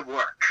to be a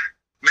work?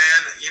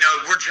 Man,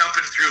 we're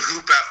jumping through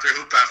hoop after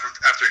hoop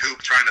after hoop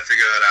trying to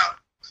figure that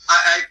out.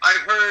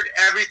 I've heard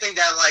everything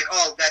that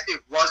that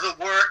it was a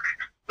work,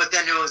 but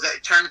then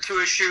it turned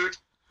into a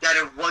shoot, that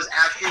it was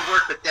actually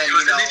work, but then, it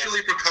was initially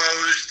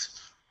proposed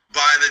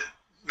by the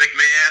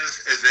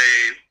McMahons as a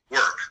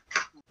work.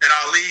 And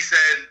Ali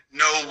said,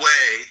 no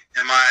way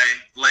am I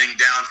laying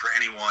down for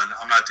anyone.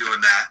 I'm not doing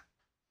that.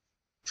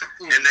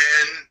 And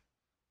then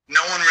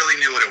no one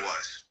really knew what it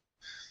was.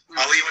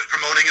 Ali was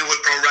promoting it with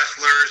pro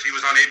wrestlers. He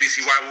was on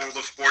ABC Wide World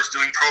of Sports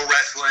doing pro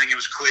wrestling. It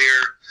was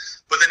clear.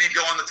 But then he'd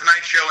go on The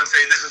Tonight Show and say,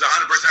 this is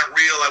 100%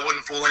 real. I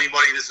wouldn't fool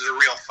anybody. This is a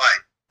real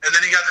fight. And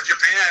then he got to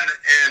Japan,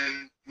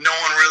 and no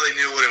one really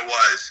knew what it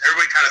was.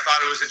 Everybody kind of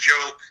thought it was a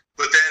joke.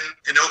 But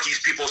then Inoki's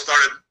people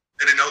started,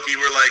 and Inoki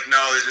were like, no,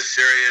 this is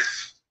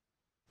serious.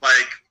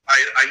 Like,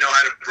 I know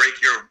how to break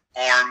your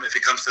arm if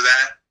it comes to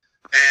that.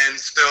 And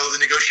so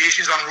the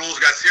negotiations on rules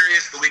got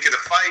serious the week of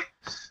the fight.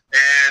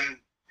 And,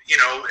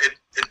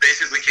 it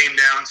basically came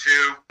down to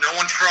no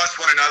one trusts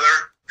one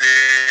another.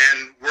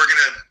 And we're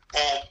going to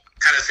all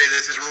kind of say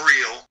this is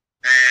real.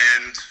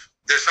 And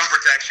there's some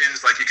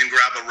protections, like you can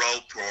grab a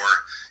rope or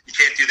you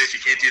can't do this,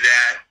 you can't do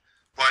that.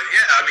 But,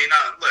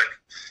 look.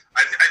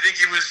 I think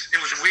it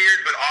was weird,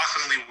 but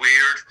awesomely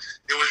weird.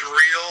 It was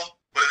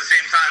real, but at the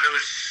same time, it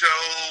was so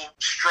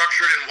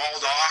structured and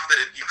walled off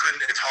that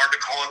it's hard to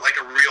call it like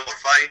a real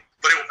fight.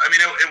 But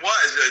it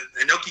was.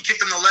 Inoki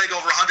kicked him in the leg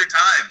over 100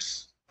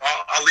 times.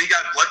 Ali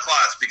got blood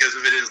clots because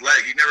of it in his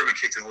leg. He'd never been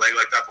kicked in the leg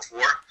like that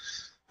before.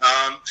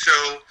 So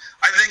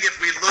I think if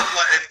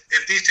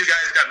if these two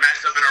guys got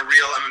matched up in a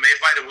real MMA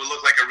fight, it would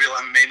look like a real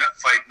MMA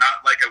fight,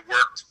 not like a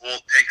worked old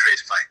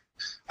pancreas fight.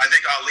 I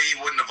think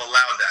Ali wouldn't have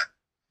allowed that.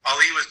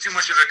 Ali was too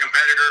much of a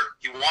competitor.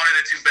 He wanted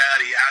it too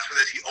bad. He asked for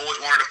this. He always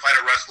wanted to fight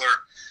a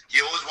wrestler.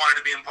 He always wanted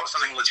to be in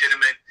something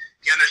legitimate.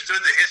 He understood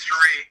the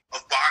history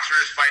of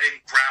boxers fighting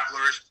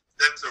grapplers,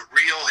 that's a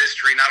real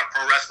history, not a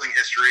pro wrestling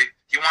history.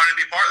 He wanted to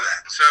be part of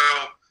that. So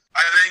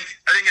I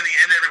think in the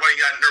end, everybody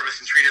got nervous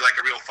and treated it like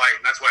a real fight,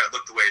 and that's why it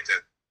looked the way it did.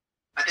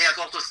 I think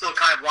that's also still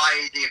kind of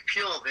why the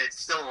appeal of it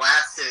still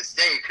lasts to this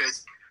day,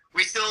 because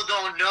we still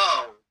don't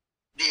know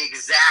the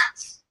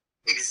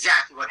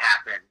exactly what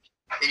happened.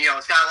 And, you know,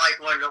 it's kind of like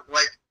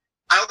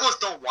I almost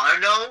don't want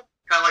to know.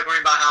 Kind of like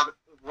worrying about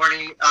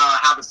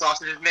how the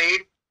sausage is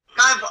made.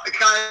 Kind of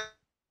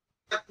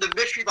the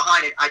mystery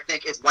behind it, I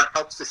think, is what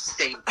helps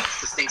sustains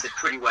it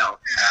pretty well.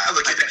 Yeah,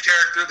 look at the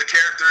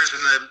characters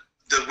and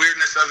the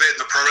weirdness of it, and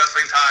the pro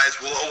wrestling ties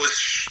will always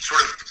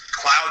sort of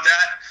cloud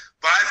that.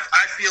 But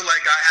I feel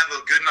like I have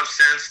a good enough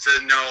sense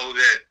to know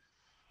that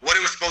what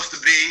it was supposed to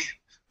be,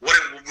 what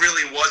it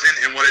really wasn't,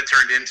 and what it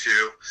turned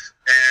into.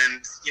 And,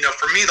 you know,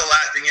 for me, the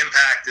lasting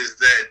impact is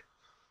that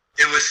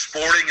it was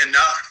sporting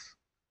enough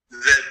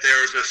that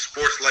there's a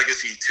sports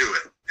legacy to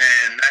it.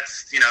 And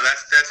that's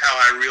how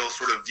I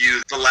sort of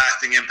view the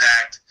lasting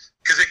impact,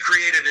 because it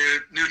created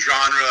a new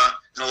genre,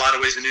 in a lot of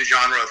ways, a new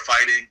genre of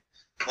fighting.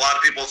 A lot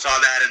of people saw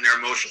that and their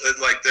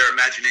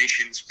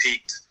imaginations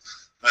peaked.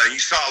 You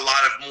saw a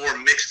lot of more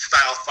mixed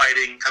style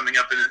fighting coming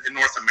up in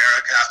North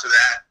America after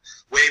that,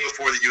 way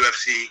before the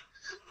UFC.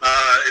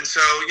 And so,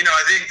 you know,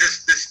 I think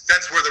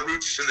that's where the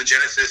roots and the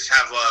genesis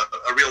have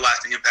a real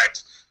lasting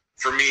impact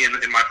for me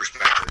in my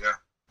perspective. Yeah.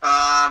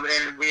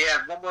 And we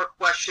have one more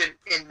question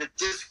in the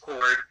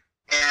Discord,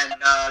 and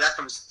that's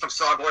from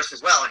Starboy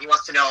as well. And he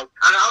wants to know,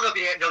 I don't know if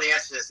you know the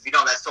answer to this. If you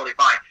don't, that's totally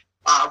fine.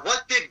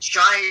 What did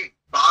Giant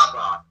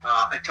Baba,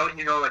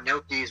 Antonio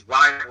Inoki's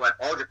rival at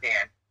All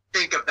Japan,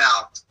 think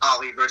about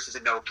Ali versus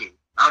Inoki?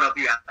 I don't know if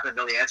you happen to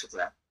know the answer to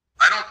that.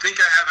 I don't think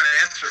I have an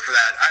answer for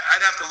that.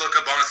 I'd have to look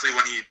up, honestly,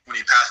 when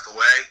he passed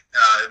away.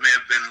 It may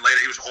have been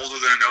later. He was older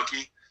than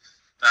Inoki.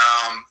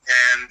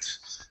 And,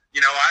 you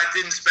know, I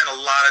didn't spend a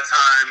lot of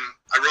time.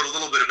 I wrote a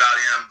little bit about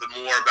him, but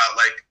more about,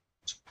 like,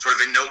 sort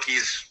of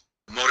Inoki's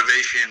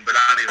motivation, but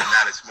not even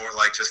that. It's more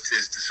like just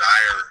his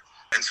desire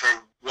and sort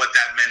of what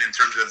that meant in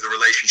terms of the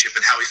relationship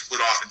and how he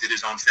split off and did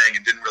his own thing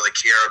and didn't really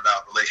care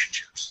about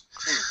relationships.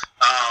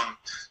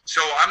 So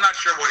I'm not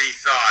sure what he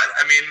thought.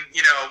 I mean,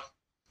 you know,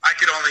 I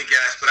could only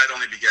guess, but I'd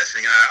only be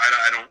guessing.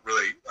 I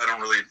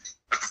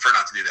prefer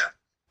not to do that.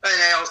 And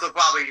I also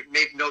probably,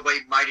 maybe nobody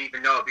might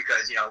even know,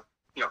 because, you know,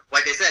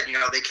 like they said, you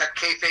know, they kept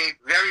kayfabe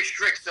very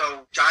strict,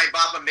 so Giant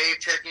Baba may have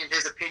taken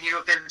his opinion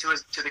of him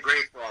to the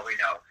grave, for all we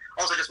know.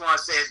 Also, just want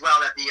to say as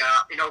well that the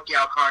Inoki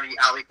Al-Qarni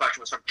Ali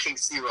question was from King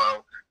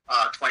Silo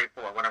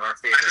 24, one of our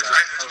favorite. I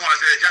just want to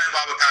say that Giant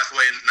Baba passed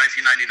away in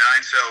 1999,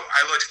 so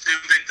I look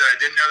stupid that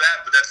I didn't know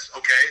that, but that's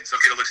okay. It's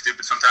okay to look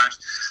stupid sometimes.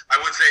 I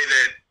would say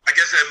that I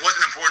guess it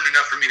wasn't important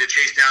enough for me to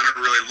chase down and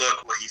really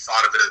look what he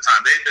thought of it at the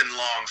time. They'd been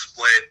long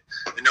split.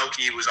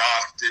 Inoki was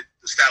off,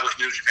 established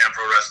New Japan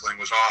Pro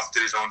Wrestling, was off,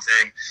 did his own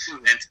thing,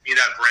 and to me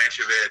that branch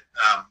of it,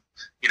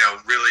 you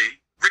know, really,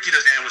 Ricky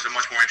Dozan was a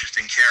much more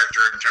interesting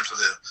character in terms of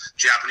the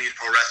Japanese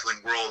pro wrestling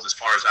world. As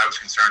far as I was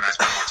concerned, I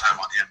spent more time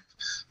on him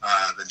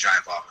than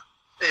Giant Baba.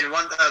 And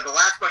the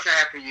last question I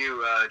have for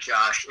you,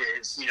 Josh,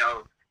 is,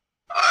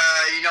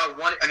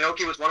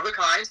 Inoki was one of a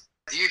kind.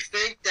 Do you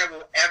think that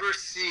we'll ever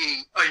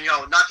see,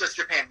 not just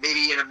Japan,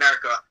 maybe in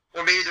America,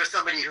 or maybe there's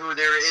somebody who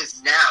there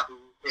is now who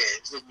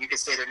is, and you can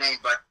say their name,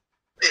 but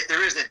if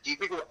there isn't, do you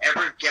think we'll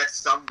ever get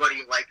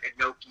somebody like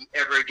Inoki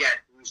ever again,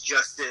 who's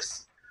just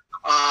this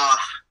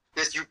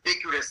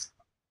ubiquitous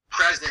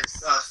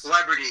presence,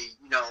 celebrity,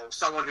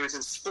 someone who's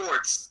in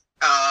sports,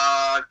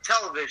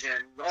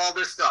 television, all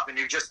this stuff, and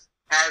who just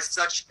has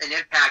such an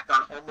impact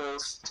on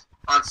almost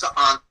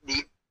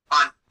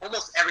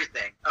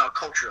everything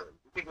culturally?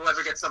 Do you think we'll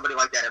ever get somebody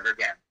like that ever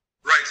again?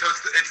 Right. So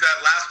it's that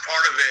last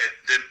part of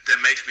it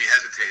that makes me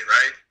hesitate,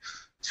 right?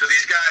 So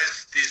these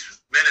guys, these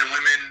men and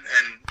women,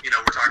 and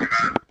we're talking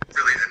about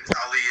really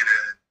Ali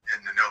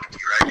and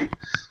Inoki, right?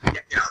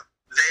 Yeah.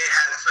 They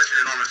had such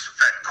an enormous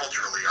effect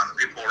culturally on the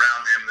people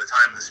around him, the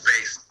time, the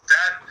space.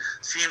 That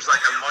seems like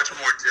a much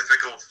more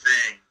difficult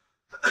thing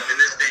in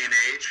this day and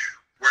age,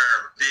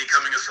 where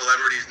becoming a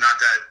celebrity is not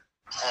that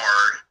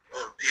hard.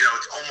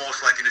 It's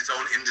almost like in its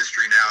own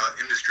industry now,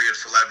 industry of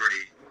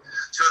celebrity.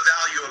 So the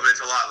value of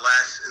it's a lot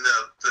less, and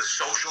the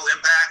social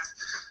impact.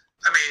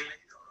 I mean,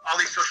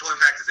 Ali's social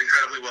impact is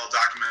incredibly well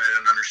documented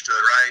and understood,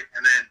 right?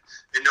 And then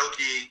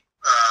Inoki,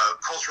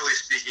 culturally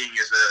speaking,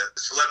 is a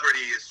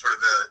celebrity, is sort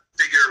of the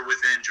figure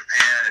within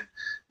Japan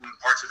and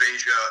parts of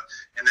Asia,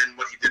 and then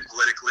what he did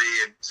politically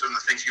and some of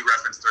the things you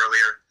referenced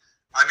earlier.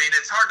 I mean,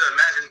 it's hard to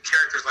imagine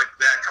characters like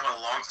that coming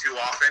along too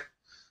often.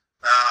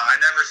 I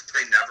never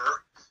say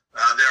never.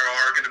 There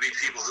are going to be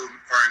people who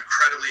are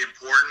incredibly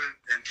important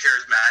and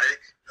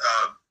charismatic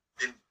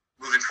in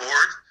moving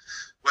forward,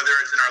 whether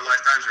it's in our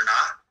lifetimes or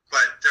not.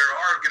 But there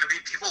are going to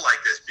be people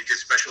like this because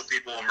special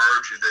people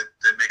emerge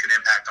that make an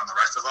impact on the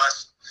rest of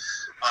us.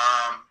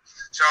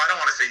 So I don't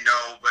want to say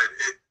no, but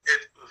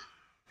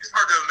it's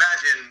hard to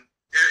imagine.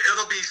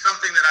 It'll be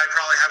something that I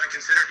probably haven't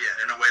considered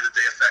yet in a way that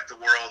they affect the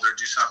world or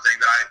do something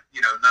that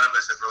none of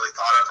us have really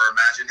thought of or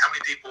imagined. How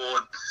many people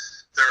in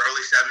their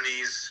early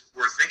 70s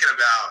were thinking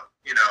about,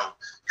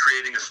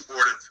 creating a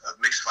sport of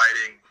mixed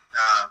fighting.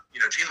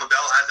 Gene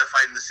LaBelle had that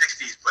fight in the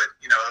 60s, but,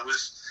 it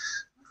was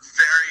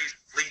very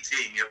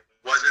fleeting. It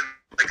wasn't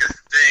like a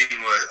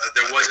thing.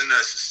 There wasn't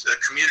a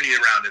community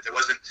around it. There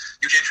wasn't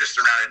huge interest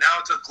around it.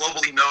 Now it's a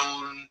globally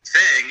known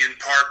thing, in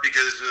part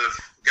because of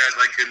guys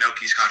like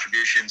Inoki's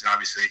contributions and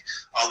obviously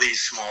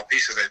Ali's small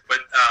piece of it.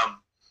 But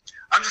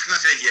I'm just going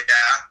to say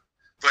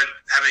but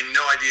having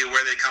no idea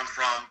where they come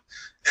from,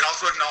 and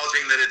also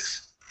acknowledging that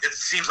it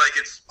seems like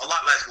it's a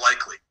lot less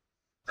likely,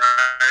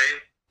 right?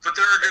 But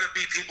there are going to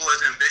be people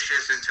as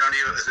ambitious as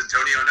Antonio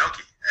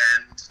Inoki,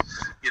 and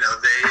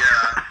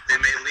they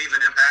may leave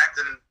an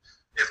impact, and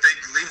if they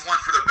leave one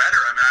for the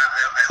better, I mean,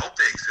 I hope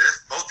they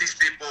exist. Both these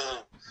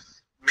people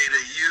made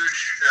a huge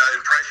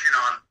impression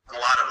on a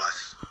lot of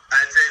us.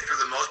 I'd say for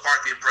the most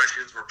part, the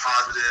impressions were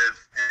positive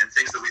and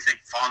things that we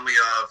think fondly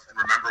of and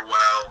remember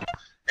well,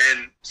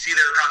 and see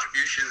their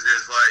contributions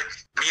as like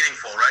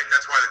meaningful, right?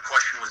 That's why the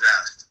question was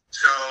asked.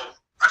 So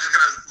I'm just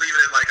going to leave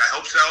it at I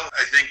hope so.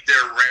 I think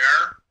they're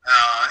rare.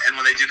 And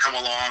when they do come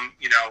along,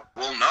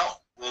 we'll know.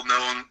 We'll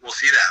know and we'll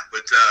see that.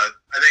 But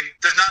I think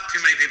there's not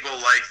too many people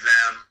like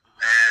them.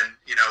 And,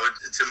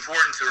 it's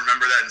important to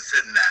remember that and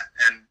sit in that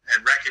and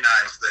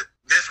recognize that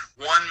this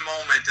one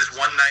moment, this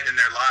one night in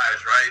their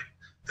lives, right,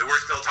 that we're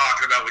still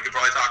talking about, we could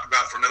probably talk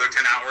about for another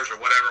 10 hours or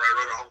whatever. I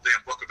wrote a whole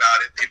damn book about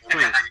it. People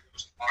will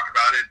talk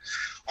about it.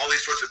 All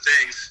these sorts of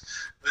things.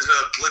 There's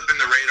a blip in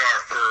the radar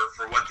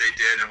for what they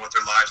did and what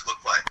their lives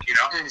look like,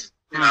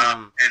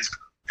 And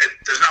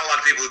there's not a lot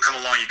of people who come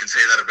along you can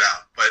say that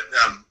about, but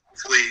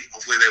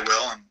hopefully they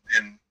will,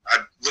 and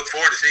I look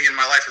forward to seeing it in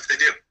my life if they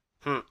do.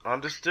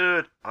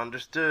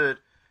 Understood.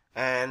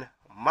 And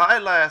my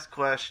last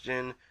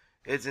question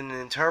is an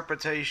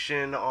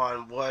interpretation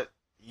on what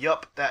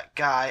that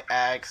guy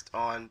asked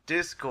on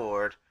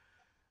Discord,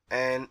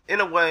 and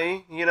in a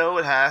way,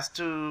 it has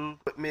to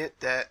admit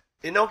that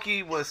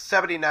Inoki was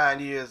 79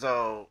 years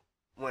old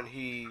when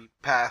he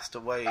passed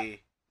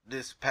away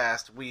this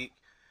past week.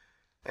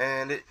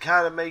 And it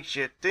kind of makes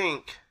you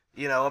think,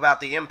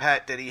 about the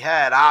impact that he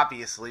had,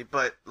 obviously.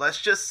 But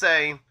let's just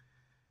say,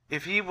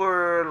 if he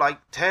were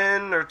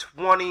 10 or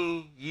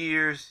 20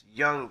 years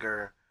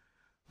younger,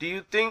 do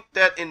you think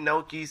that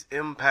Inoki's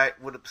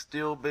impact would have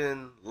still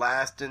been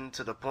lasting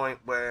to the point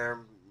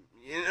where,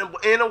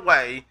 in a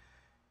way,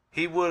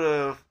 he would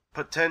have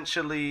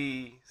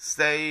potentially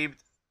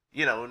saved,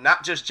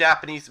 not just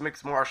Japanese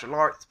mixed martial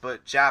arts,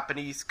 but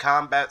Japanese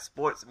combat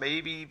sports,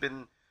 maybe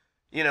even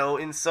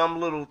in some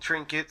little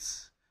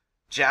trinkets,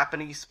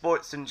 Japanese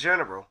sports in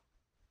general?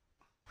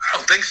 I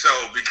don't think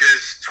so,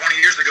 because 20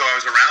 years ago I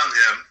was around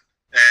him,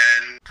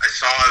 and I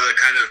saw the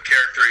kind of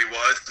character he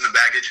was and the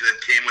baggage that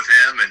came with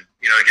him, and,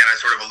 again, I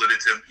sort of alluded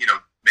to,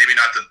 maybe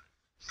not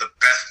the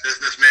best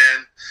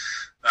businessman.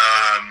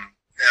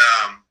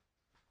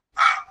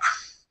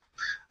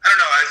 I don't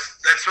know,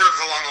 that's sort of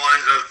along the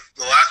lines of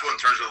the last one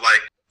in terms of,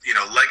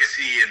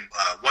 legacy and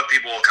what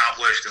people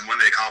accomplished and when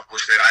they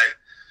accomplished it.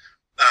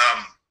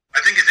 I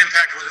think his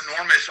impact was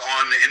enormous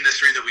on the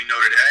industry that we know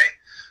today.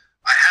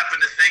 I happen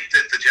to think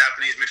that the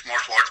Japanese mixed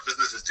martial arts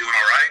business is doing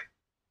all right.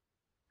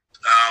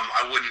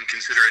 I wouldn't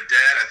consider it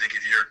dead. I think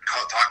if you're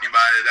talking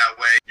about it that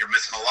way, you're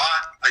missing a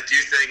lot. I do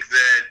think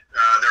that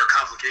there are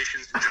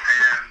complications in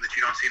Japan that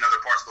you don't see in other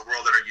parts of the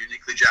world that are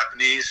uniquely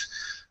Japanese.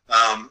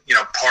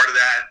 Part of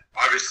that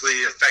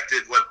obviously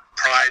affected what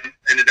Pride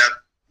ended up,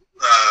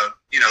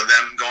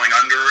 them going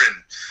under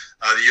and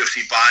the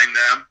UFC buying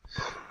them.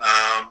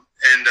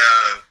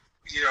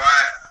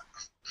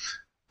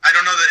 I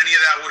don't know that any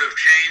of that would have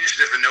changed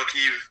if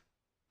Inoki,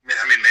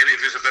 maybe if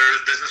he was a better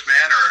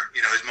businessman or,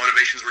 his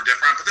motivations were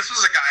different. But this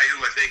was a guy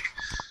who I think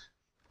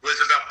was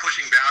about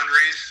pushing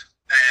boundaries,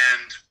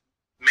 and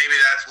maybe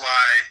that's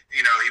why,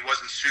 he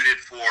wasn't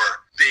suited for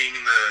being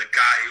the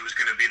guy who was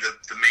going to be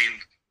the main,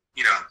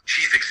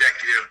 chief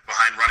executive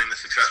behind running the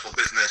successful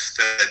business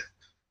that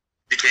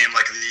became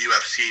like the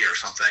UFC or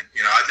something.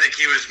 I think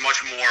he was much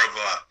more of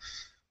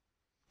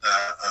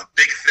a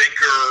big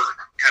thinker,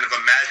 kind of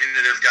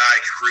imaginative guy,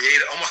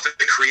 almost a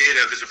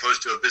creative as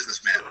opposed to a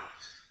businessman.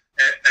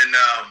 And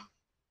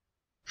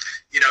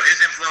his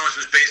influence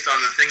was based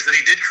on the things that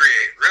he did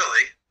create,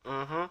 really.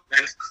 Mm-hmm.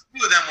 And a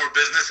few of them were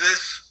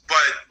businesses,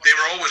 but they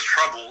were always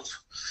troubled.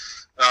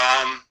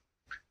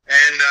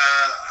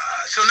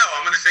 So no,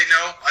 I'm going to say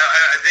no.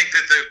 I think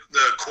that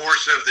the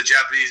course of the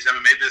Japanese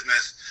MMA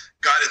business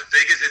got as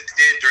big as it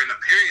did during the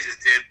period it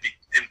did,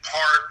 in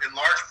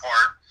large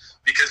part,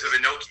 because of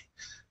Inoki.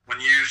 When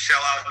you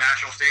sell out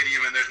National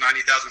Stadium and there's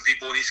 90,000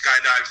 people and he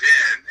skydives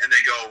in and they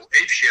go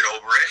apeshit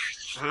over it,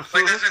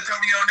 that's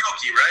Antonio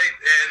Inoki, right?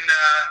 And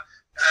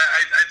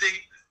I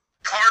think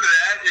part of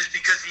that is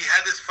because he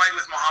had this fight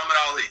with Muhammad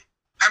Ali.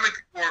 How many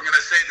people are going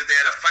to say that they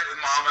had a fight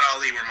with Muhammad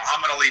Ali where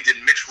Muhammad Ali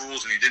didn't mix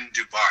rules and he didn't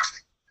do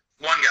boxing?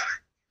 One guy.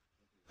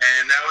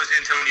 And that was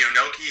Antonio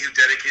Inoki, who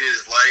dedicated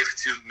his life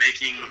to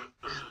making,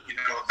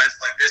 events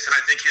like this. And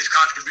I think his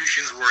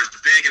contributions were as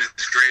big and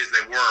as great as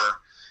they were.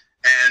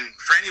 And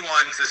for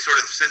anyone to sort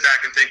of sit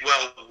back and think,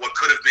 well, what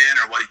could have been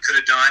or what he could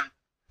have done,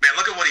 man,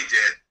 look at what he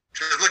did.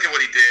 Just look at what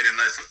he did, and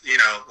let's,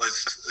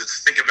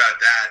 let's think about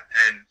that.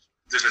 And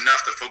there's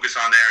enough to focus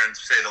on there and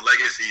say the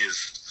legacy is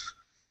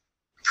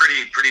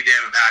pretty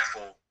damn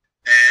impactful.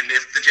 And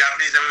if the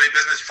Japanese MMA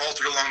business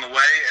faltered along the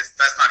way,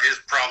 that's not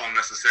his problem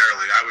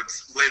necessarily. I would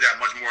lay that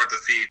much more at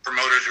the feet.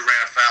 Promoters who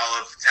ran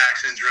afoul of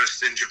tax interests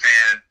in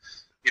Japan.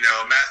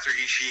 Master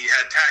Ishii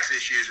had tax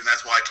issues, and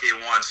that's why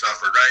K1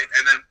 suffered, right?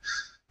 And then,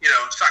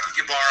 Saki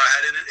Kibara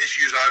had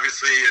issues,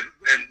 obviously,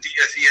 and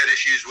DSE had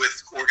issues with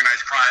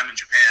organized crime in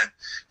Japan.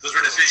 Those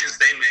were decisions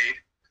they made,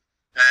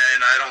 and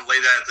I don't lay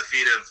that at the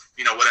feet of,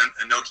 what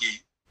Inoki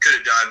could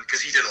have done,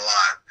 because he did a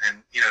lot, and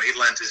he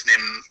lent his name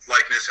and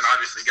likeness, and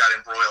obviously got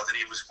embroiled, and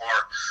he was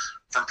far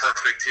from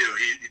perfect too.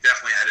 He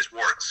definitely had his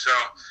warts. So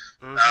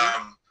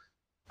I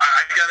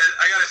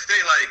gotta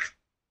say, like,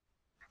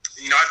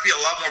 I feel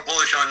a lot more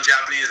bullish on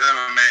Japanese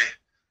MMA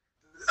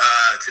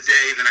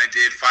today than I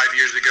did 5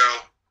 years ago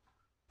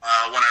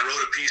when I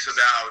wrote a piece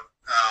about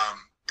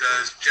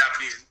does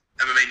Japanese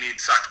MMA need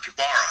Saki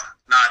Kibara,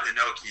 not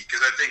Inoki, because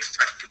I think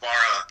Saki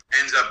Kibara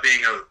ends up being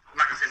I'm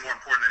not going to say more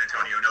important than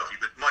Antonio Inoki,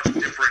 but much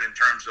different in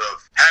terms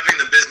of having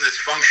the business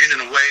function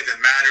in a way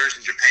that matters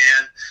in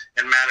Japan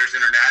and matters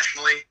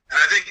internationally. And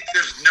I think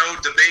there's no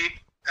debate,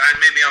 and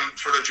maybe I'm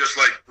sort of just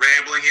like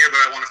rambling here,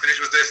 but I want to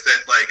finish with this,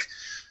 that like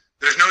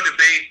there's no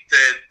debate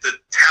that the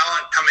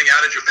talent coming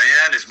out of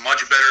Japan is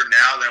much better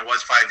now than it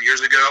was 5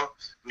 years ago.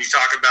 When you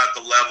talk about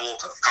the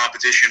level of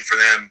competition for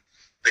them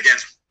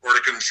against or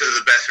to consider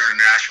the best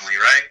internationally,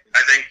 right?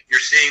 I think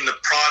you're seeing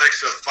the products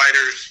of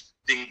fighters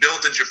being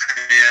built in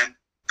Japan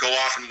go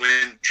off and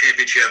win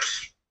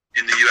championships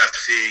in the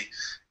UFC,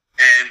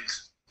 and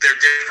they're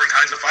different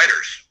kinds of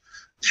fighters.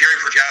 Jerry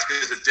Prochaska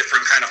is a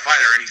different kind of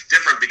fighter, and he's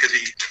different because he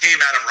came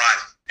out of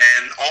Rising.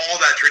 And all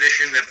that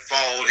tradition that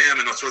followed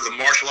him and the sort of the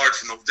martial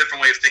arts and the different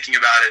way of thinking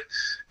about it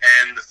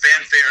and the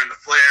fanfare and the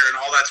flair and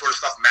all that sort of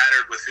stuff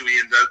mattered with who he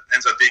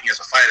ends up being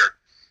as a fighter.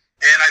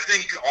 And I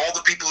think all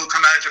the people who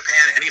come out of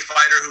Japan, any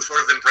fighter who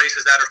sort of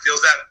embraces that or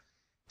feels that,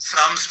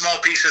 some small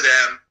piece of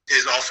them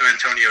is also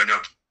Antonio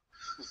Inoki.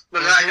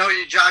 But I know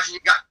you, Josh, you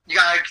got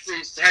to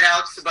head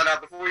out. But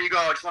before you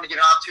go, I just want to give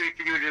an opportunity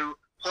for you to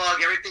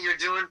plug everything you're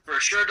doing for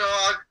Sure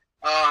Dog,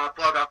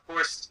 plug, of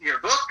course, your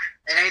book,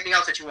 and anything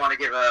else that you want to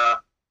give,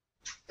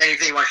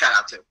 anything you want to shout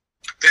out to.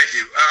 Thank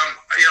you.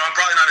 I'm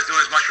probably not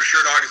doing as much for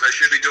Sure Dog as I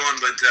should be doing,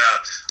 but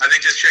I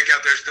think just check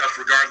out their stuff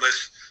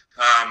regardless.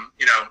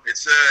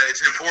 It's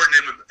an important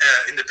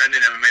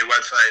independent MMA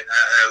website.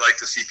 I like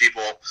to see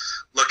people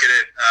look at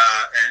it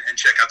and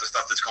check out the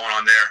stuff that's going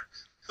on there.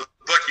 The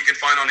book you can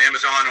find on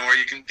Amazon, or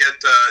you can get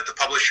the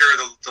publisher.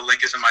 The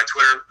link is in my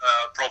Twitter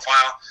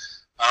profile.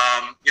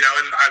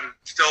 And I'm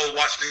still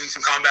watching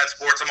some combat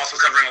sports. I'm also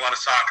covering a lot of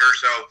soccer.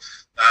 So,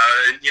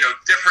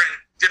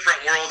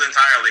 different world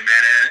entirely,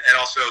 man. And it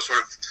also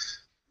sort of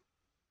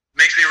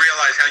makes me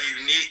realize how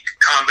unique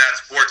combat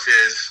sports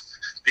is,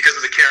 because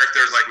of the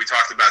characters like we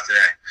talked about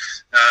today.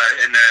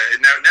 It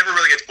never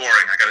really gets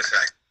boring, I gotta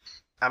say.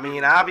 I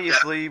mean,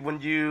 obviously,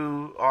 when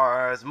you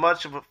are as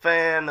much of a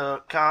fan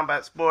of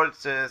combat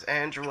sports as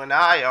Andrew and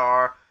I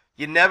are,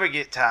 you never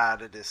get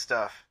tired of this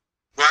stuff.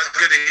 Well, that's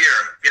good to hear.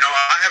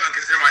 I haven't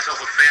considered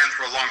myself a fan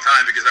for a long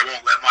time because I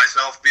won't let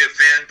myself be a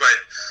fan, but,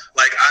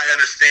 like, I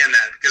understand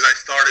that because I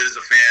started as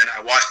a fan,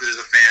 I watched it as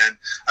a fan,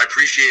 I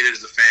appreciate it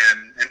as a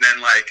fan, and then,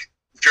 like,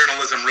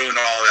 journalism ruined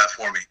all of that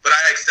for me. But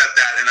I accept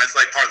that, and that's,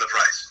 like, part of the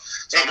price.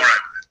 So I'm all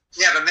right.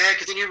 Yeah, but, man,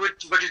 continue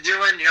with what you're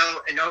doing.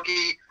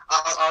 Inoki,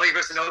 Ali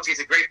vs. Inoki is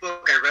a great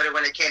book. I read it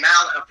when it came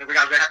out. I think we're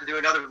going to have to do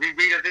another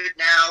reread of it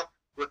now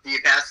with the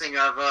passing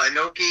of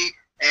Inoki.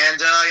 And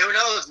who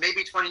knows,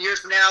 maybe 20 years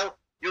from now,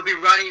 you'll be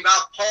writing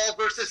about Paul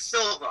versus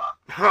Silva.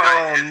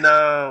 Oh,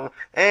 no.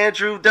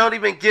 Andrew, don't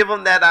even give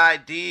him that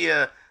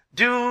idea.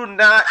 Do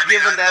not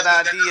give him that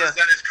idea. That's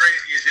not as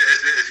crazy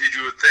as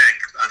you would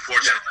think,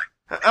 unfortunately.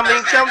 I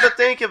mean, come to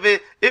think of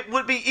it, it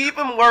would be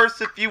even worse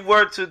if you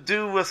were to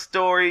do a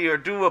story or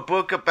do a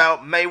book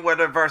about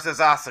Mayweather versus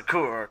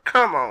Asakura.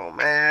 Come on,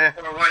 man.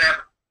 Or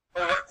whatever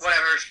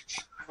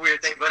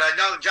weird thing. But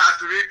no,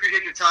 Josh, we really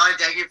appreciate your time.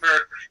 Thank you for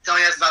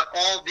telling us about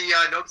all the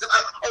Inoki.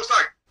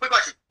 Sorry. Quick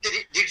question. Did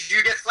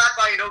you get slapped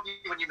by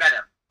Inoki when you met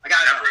him?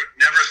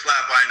 Never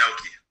slapped by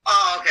Inoki.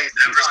 Oh, okay.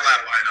 Never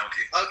slapped by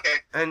Inoki. Okay.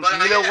 And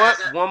you know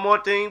what? One more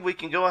thing we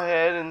can go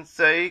ahead and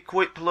say,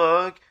 quick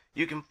plug.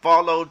 You can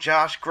follow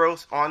Josh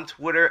Gross on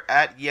Twitter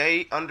at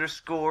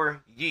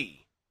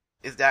 @yay_ye.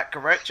 Is that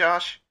correct,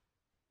 Josh?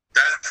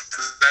 That's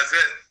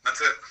it.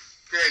 That's it.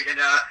 Great. And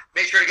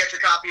make sure to get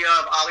your copy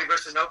of Ali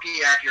vs.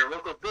 Inoki at your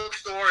local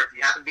bookstore. If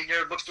you happen to be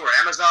near a bookstore,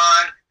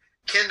 Amazon,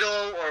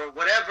 Kindle, or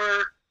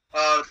whatever,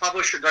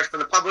 publisher, from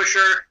the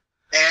publisher.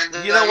 And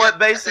you know what?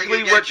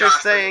 Basically, what you're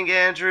saying,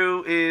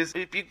 Andrew, is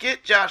if you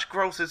get Josh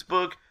Gross's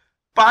book,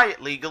 buy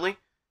it legally.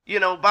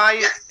 Buy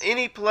it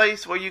any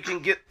place where you can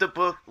get the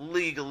book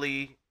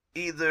legally,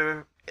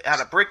 either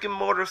at a brick and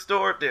mortar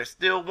store, if there's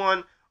still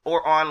one,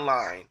 or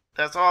online.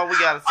 That's all we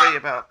got to say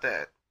about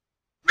that.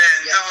 Man,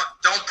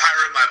 don't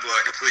pirate my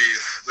book,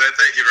 please.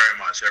 Thank you very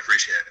much. I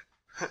appreciate it.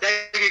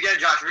 Thank you again,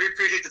 Josh. We really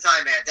appreciate the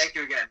time, man. Thank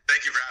you again.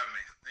 Thank you for having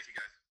me.